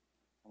here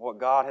and what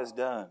God has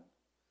done.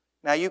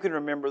 Now you can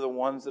remember the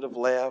ones that have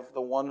left,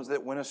 the ones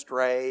that went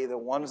astray, the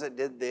ones that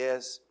did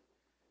this.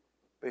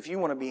 But if you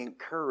want to be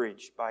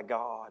encouraged by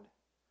God,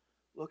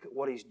 look at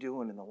what He's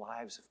doing in the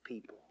lives of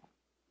people.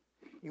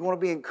 You want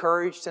to be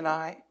encouraged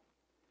tonight?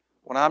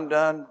 When I'm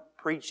done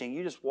preaching,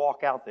 you just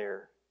walk out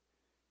there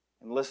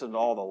and listen to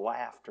all the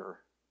laughter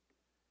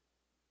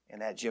in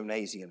that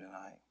gymnasium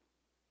tonight.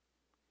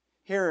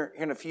 Here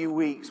in a few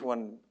weeks,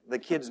 when the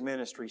kids'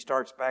 ministry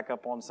starts back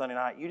up on Sunday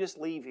night, you just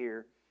leave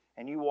here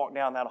and you walk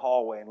down that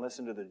hallway and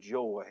listen to the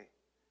joy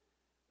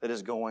that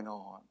is going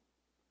on.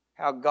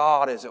 How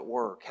God is at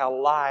work. How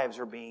lives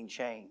are being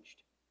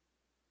changed.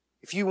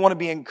 If you want to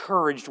be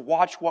encouraged,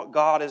 watch what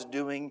God is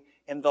doing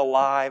in the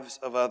lives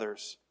of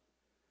others.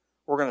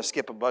 We're going to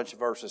skip a bunch of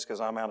verses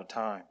because I'm out of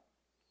time.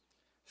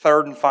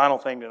 Third and final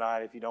thing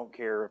tonight, if you don't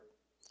care,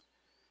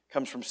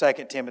 comes from 2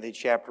 Timothy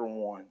chapter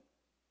 1.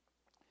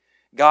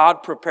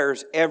 God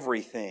prepares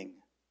everything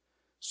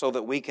so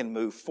that we can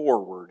move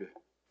forward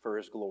for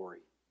His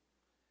glory.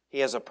 He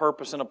has a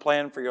purpose and a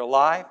plan for your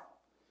life.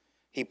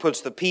 He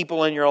puts the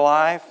people in your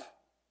life,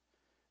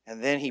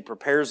 and then He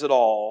prepares it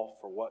all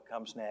for what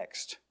comes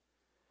next.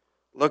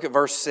 Look at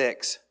verse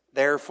 6.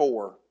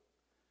 Therefore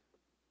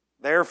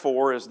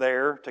is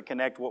there to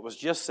connect what was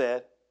just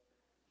said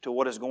to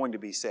what is going to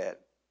be said.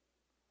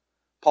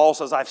 Paul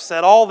says, I've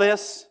said all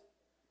this,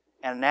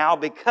 and now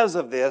because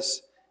of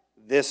this,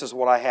 this is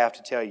what I have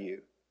to tell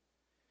you.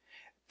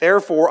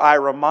 Therefore, I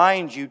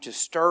remind you to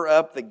stir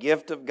up the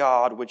gift of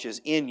God which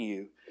is in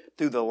you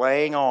through the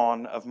laying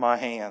on of my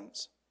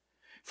hands.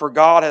 For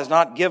God has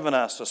not given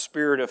us a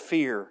spirit of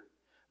fear,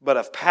 but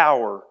of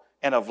power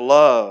and of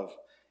love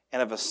and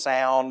of a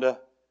sound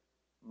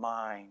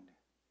mind.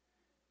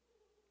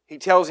 He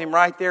tells him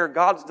right there,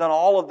 God's done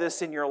all of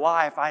this in your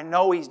life. I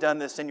know He's done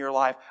this in your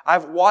life.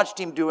 I've watched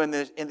Him doing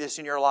this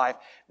in your life.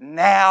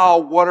 Now,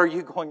 what are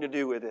you going to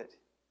do with it?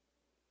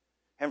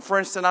 And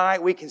friends,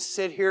 tonight we can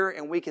sit here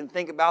and we can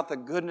think about the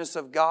goodness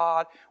of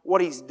God,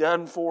 what He's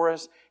done for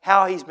us,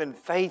 how He's been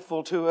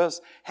faithful to us,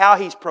 how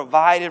He's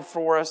provided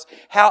for us,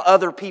 how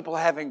other people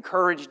have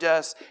encouraged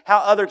us, how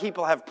other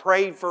people have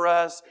prayed for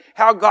us,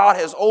 how God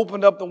has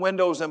opened up the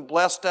windows and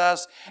blessed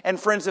us. And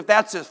friends, if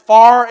that's as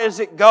far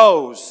as it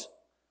goes,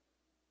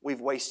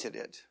 we've wasted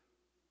it.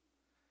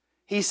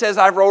 He says,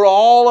 I wrote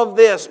all of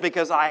this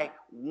because I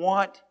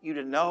want you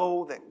to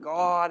know that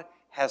God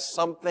has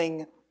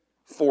something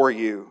for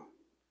you.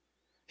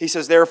 He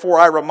says, therefore,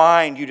 I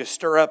remind you to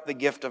stir up the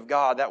gift of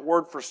God. That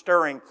word for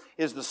stirring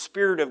is the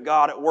Spirit of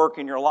God at work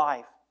in your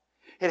life.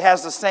 It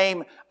has the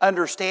same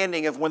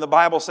understanding of when the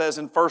Bible says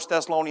in 1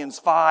 Thessalonians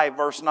 5,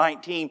 verse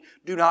 19,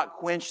 do not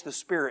quench the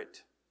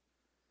Spirit.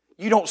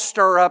 You don't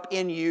stir up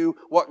in you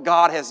what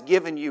God has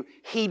given you.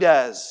 He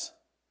does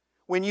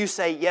when you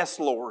say, yes,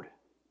 Lord.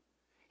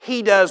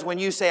 He does when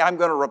you say, I'm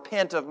going to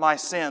repent of my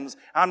sins.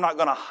 I'm not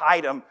going to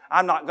hide them.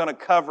 I'm not going to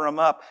cover them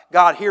up.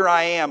 God, here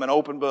I am, an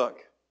open book.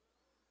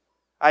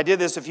 I did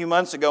this a few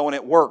months ago and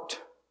it worked.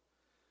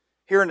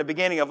 Here in the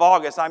beginning of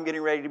August, I'm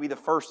getting ready to be the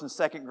first and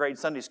second grade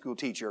Sunday school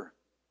teacher.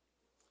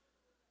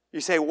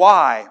 You say,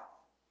 why?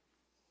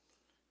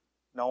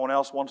 No one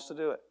else wants to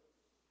do it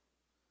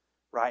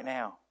right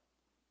now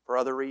for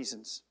other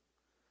reasons.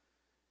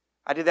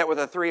 I did that with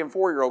a 3- and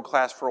 4-year-old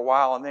class for a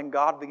while, and then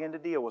God began to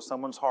deal with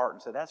someone's heart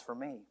and said, that's for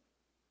me.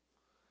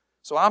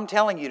 So I'm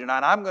telling you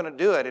tonight, I'm going to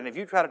do it, and if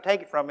you try to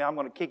take it from me, I'm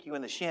going to kick you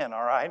in the shin,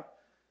 all right?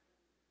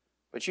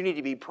 But you need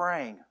to be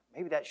praying.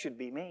 Maybe that should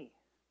be me.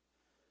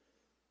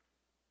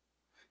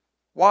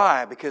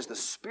 Why? Because the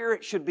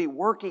Spirit should be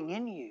working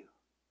in you.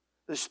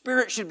 The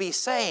Spirit should be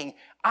saying,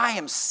 I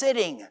am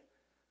sitting,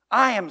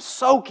 I am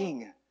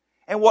soaking,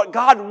 and what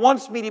God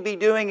wants me to be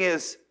doing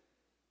is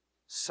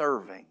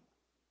serving,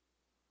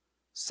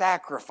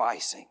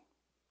 sacrificing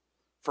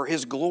for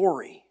His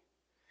glory.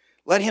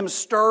 Let Him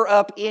stir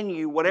up in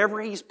you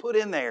whatever He's put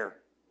in there.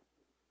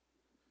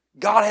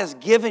 God has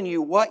given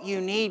you what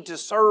you need to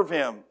serve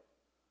Him.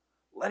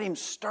 Let Him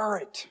stir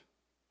it.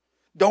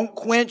 Don't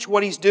quench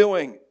what He's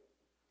doing.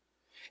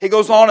 He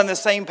goes on in the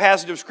same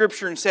passage of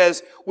Scripture and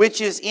says, which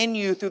is in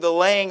you through the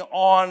laying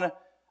on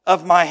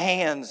of my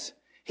hands.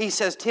 He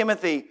says,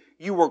 Timothy,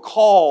 you were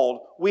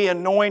called. We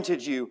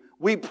anointed you.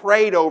 We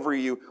prayed over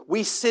you.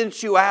 We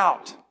sent you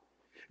out.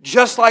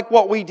 Just like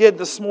what we did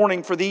this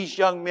morning for these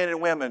young men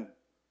and women.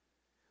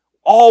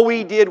 All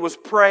we did was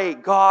pray,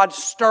 God,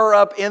 stir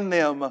up in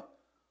them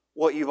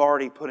what you've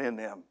already put in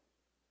them.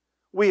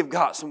 We have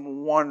got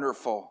some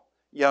wonderful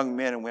young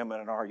men and women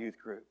in our youth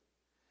group.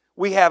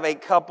 We have a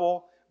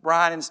couple,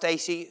 Brian and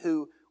Stacy,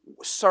 who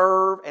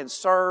serve and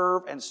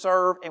serve and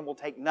serve and will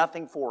take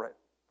nothing for it.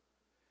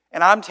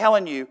 And I'm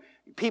telling you,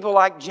 people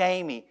like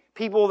Jamie,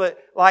 people that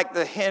like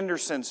the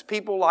Hendersons,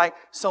 people like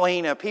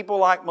Selena, people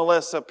like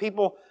Melissa,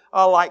 people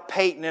like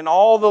Peyton and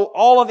all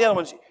of the other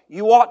ones,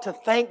 you ought to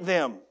thank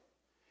them.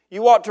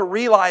 You ought to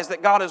realize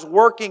that God is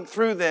working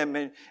through them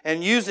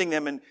and using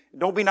them. And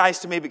don't be nice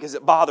to me because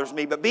it bothers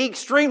me, but be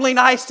extremely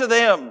nice to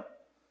them.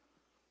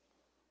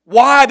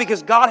 Why?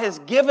 Because God has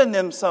given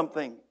them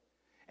something.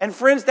 And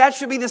friends, that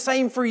should be the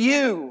same for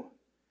you.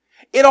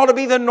 It ought to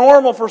be the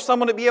normal for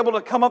someone to be able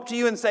to come up to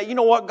you and say, you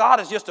know what, God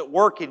is just at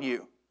work in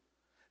you.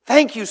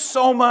 Thank you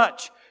so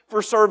much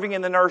for serving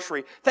in the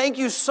nursery. Thank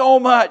you so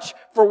much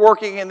for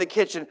working in the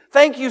kitchen.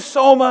 Thank you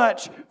so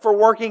much for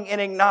working in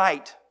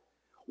Ignite.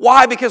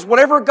 Why? Because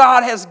whatever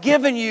God has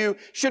given you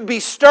should be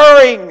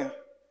stirring.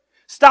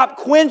 Stop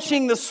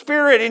quenching the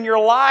Spirit in your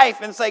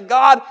life and say,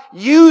 God,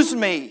 use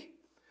me.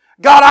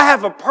 God, I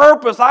have a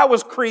purpose. I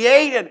was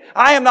created.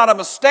 I am not a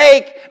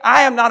mistake.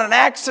 I am not an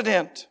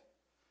accident.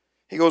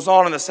 He goes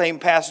on in the same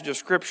passage of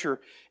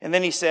Scripture, and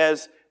then he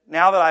says,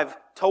 now that I've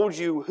told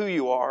you who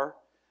you are,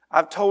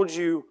 I've told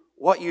you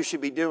what you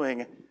should be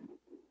doing,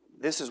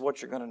 this is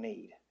what you're going to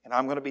need. And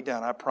I'm going to be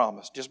done, I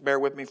promise. Just bear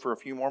with me for a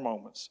few more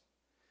moments.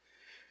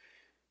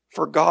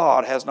 For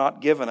God has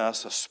not given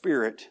us a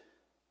spirit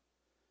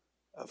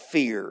of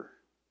fear.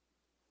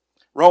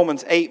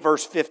 Romans 8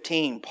 verse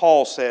 15,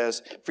 Paul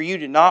says, for you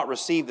did not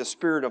receive the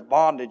spirit of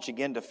bondage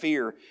again to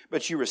fear,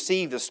 but you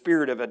received the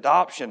spirit of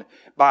adoption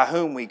by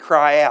whom we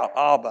cry out,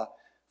 Abba,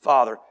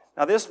 Father.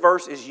 Now this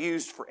verse is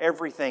used for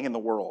everything in the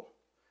world.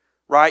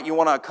 Right? You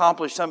want to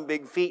accomplish some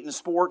big feat in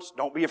sports?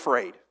 Don't be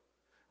afraid.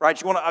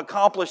 Right? You want to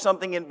accomplish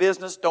something in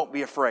business? Don't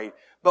be afraid.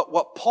 But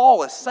what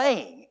Paul is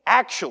saying,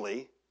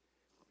 actually,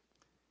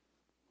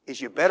 is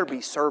you better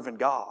be serving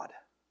God.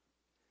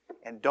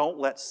 And don't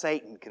let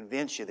Satan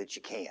convince you that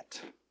you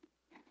can't.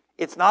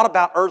 It's not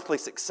about earthly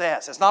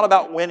success. It's not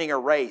about winning a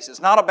race.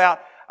 It's not about,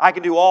 I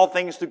can do all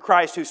things through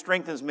Christ who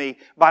strengthens me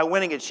by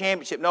winning a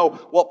championship. No,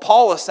 what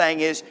Paul is saying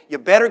is, you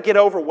better get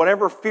over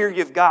whatever fear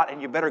you've got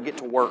and you better get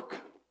to work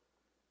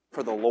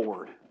for the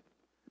Lord.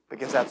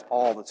 Because that's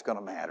all that's going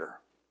to matter.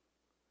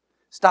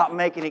 Stop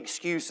making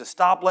excuses.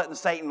 Stop letting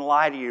Satan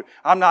lie to you.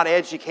 I'm not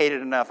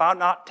educated enough. I'm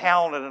not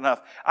talented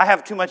enough. I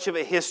have too much of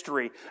a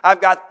history. I've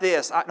got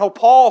this. No,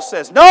 Paul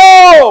says,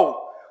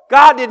 no!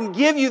 God didn't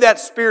give you that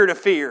spirit of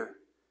fear.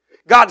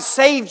 God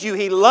saved you.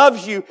 He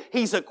loves you.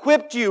 He's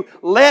equipped you.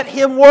 Let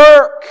Him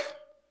work.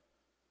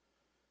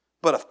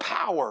 But of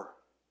power.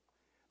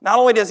 Not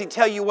only does He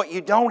tell you what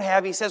you don't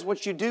have, He says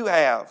what you do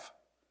have.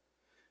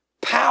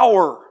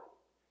 Power.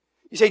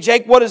 You say,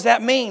 Jake, what does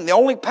that mean? The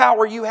only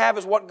power you have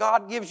is what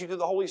God gives you through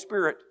the Holy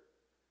Spirit.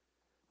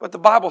 But the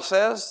Bible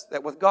says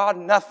that with God,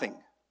 nothing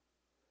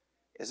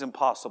is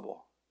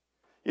impossible.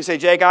 You say,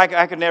 Jake,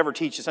 I could never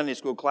teach a Sunday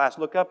school class.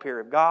 Look up here.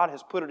 If God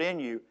has put it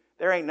in you,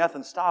 there ain't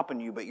nothing stopping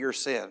you but your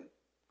sin.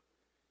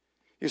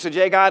 You say,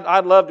 Jake,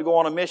 I'd love to go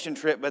on a mission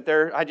trip, but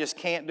I just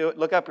can't do it.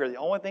 Look up here. The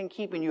only thing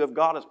keeping you, if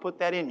God has put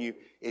that in you,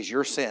 is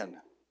your sin.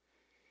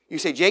 You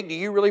say, Jake, do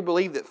you really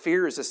believe that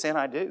fear is a sin?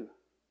 I do.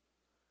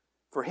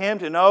 For him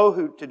to know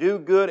who to do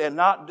good and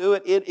not do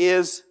it, it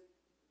is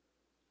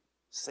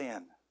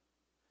sin.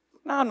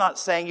 Now, I'm not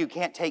saying you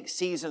can't take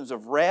seasons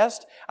of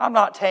rest. I'm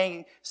not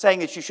saying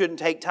that you shouldn't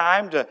take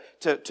time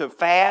to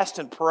fast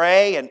and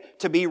pray and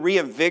to be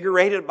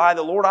reinvigorated by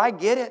the Lord. I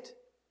get it.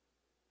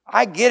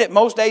 I get it.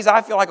 Most days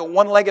I feel like a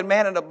one-legged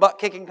man in a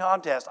butt-kicking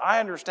contest. I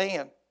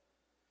understand.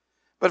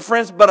 But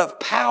friends, but of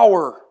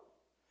power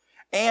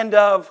and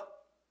of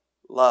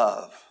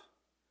love.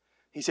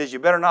 He says, you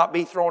better not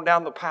be throwing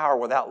down the power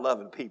without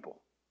loving people.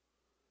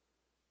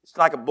 It's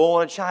like a bull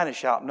in a china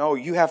shop. No,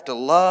 you have to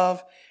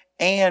love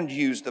and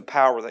use the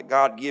power that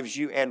God gives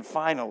you. And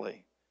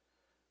finally,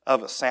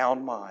 of a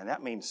sound mind.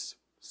 That means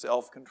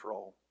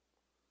self-control.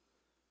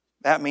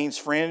 That means,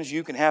 friends,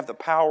 you can have the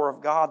power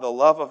of God, the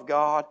love of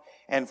God,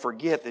 and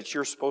forget that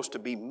you're supposed to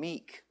be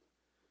meek.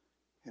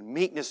 And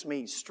meekness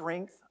means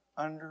strength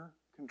under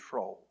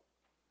control.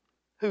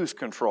 Whose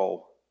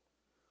control?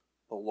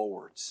 The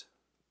Lord's.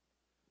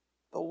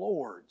 The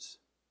Lord's.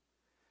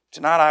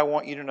 Tonight I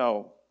want you to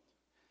know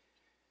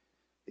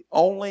the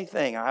only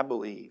thing I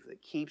believe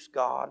that keeps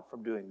God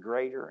from doing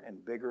greater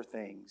and bigger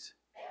things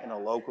in a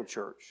local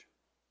church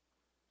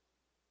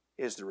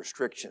is the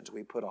restrictions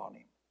we put on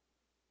Him.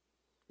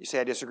 You say,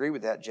 I disagree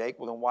with that, Jake.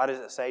 Well, then why does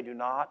it say do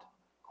not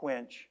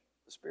quench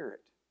the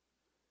Spirit?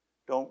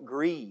 Don't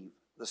grieve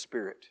the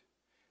Spirit.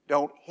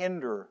 Don't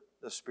hinder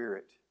the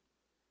Spirit.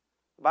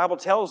 The Bible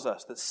tells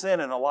us that sin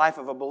in the life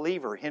of a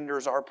believer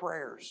hinders our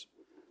prayers.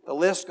 The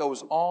list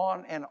goes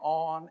on and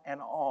on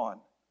and on.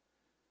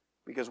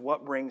 Because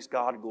what brings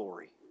God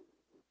glory?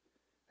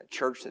 A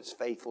church that's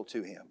faithful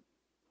to Him.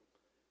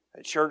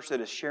 A church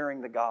that is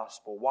sharing the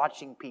gospel,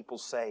 watching people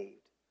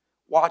saved,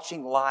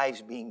 watching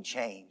lives being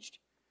changed.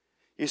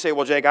 You say,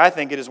 well, Jake, I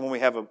think it is when we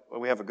have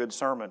a good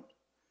sermon.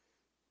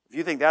 If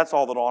you think that's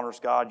all that honors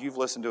God, you've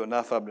listened to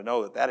enough of them to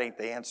know that that ain't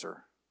the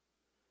answer.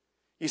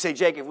 You say,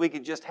 Jake, if we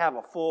could just have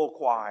a full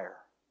choir.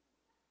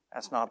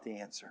 That's not the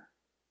answer.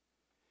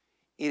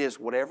 It is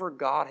whatever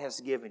God has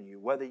given you,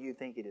 whether you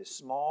think it is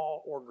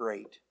small or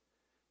great,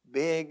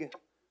 big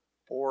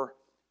or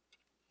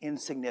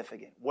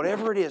insignificant.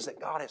 Whatever it is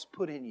that God has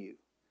put in you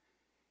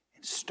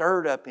and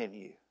stirred up in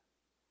you,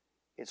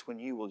 it's when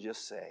you will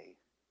just say,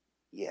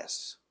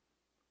 yes,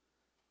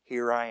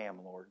 here I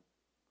am, Lord.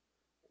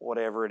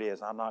 Whatever it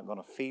is, I'm not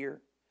going to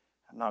fear.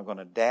 I'm not going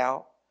to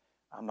doubt.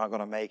 I'm not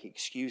going to make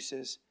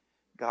excuses.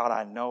 God,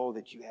 I know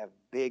that you have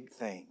big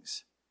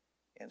things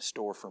in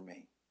store for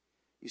me.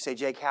 You say,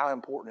 Jake, how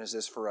important is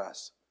this for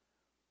us?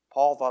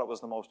 Paul thought it was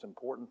the most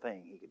important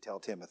thing he could tell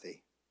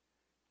Timothy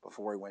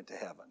before he went to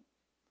heaven.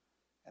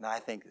 And I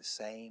think the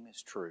same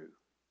is true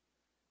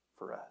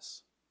for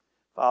us.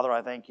 Father,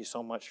 I thank you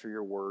so much for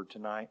your word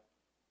tonight.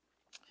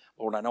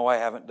 Lord, I know I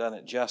haven't done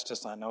it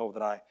justice. I know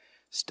that I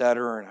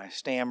stutter and I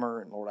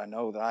stammer. And Lord, I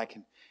know that I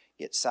can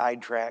get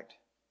sidetracked.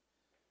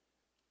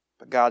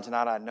 But God,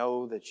 tonight I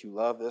know that you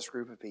love this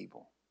group of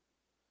people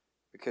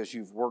because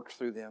you've worked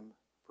through them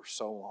for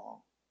so long.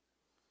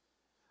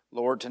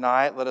 Lord,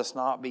 tonight let us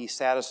not be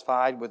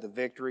satisfied with the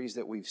victories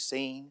that we've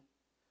seen,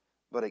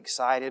 but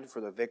excited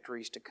for the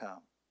victories to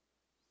come.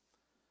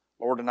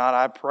 Lord,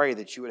 tonight I pray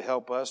that you would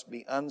help us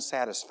be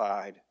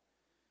unsatisfied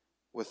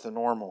with the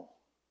normal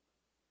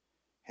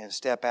and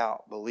step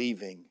out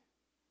believing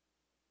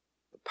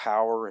the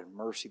power and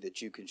mercy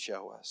that you can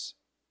show us.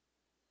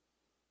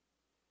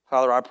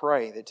 Father, I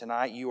pray that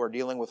tonight you are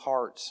dealing with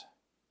hearts.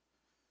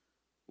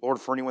 Lord,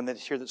 for anyone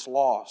that's here that's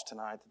lost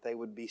tonight, that they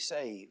would be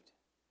saved.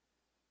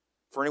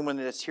 For anyone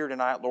that's here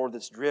tonight, Lord,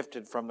 that's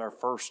drifted from their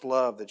first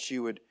love, that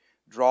you would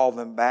draw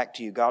them back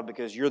to you, God,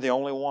 because you're the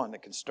only one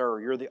that can stir.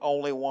 You're the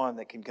only one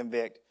that can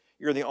convict.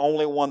 You're the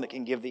only one that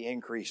can give the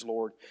increase,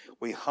 Lord.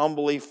 We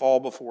humbly fall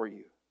before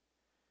you.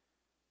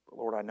 But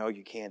Lord, I know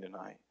you can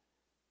tonight.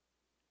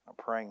 I'm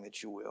praying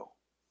that you will.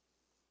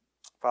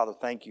 Father,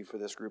 thank you for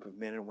this group of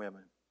men and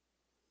women.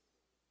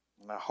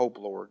 And I hope,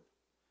 Lord,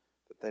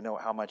 that they know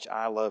how much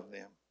I love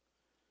them,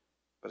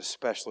 but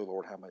especially,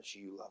 Lord, how much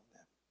you love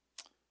them.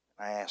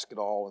 I ask it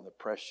all in the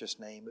precious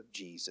name of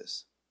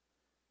Jesus.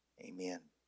 Amen.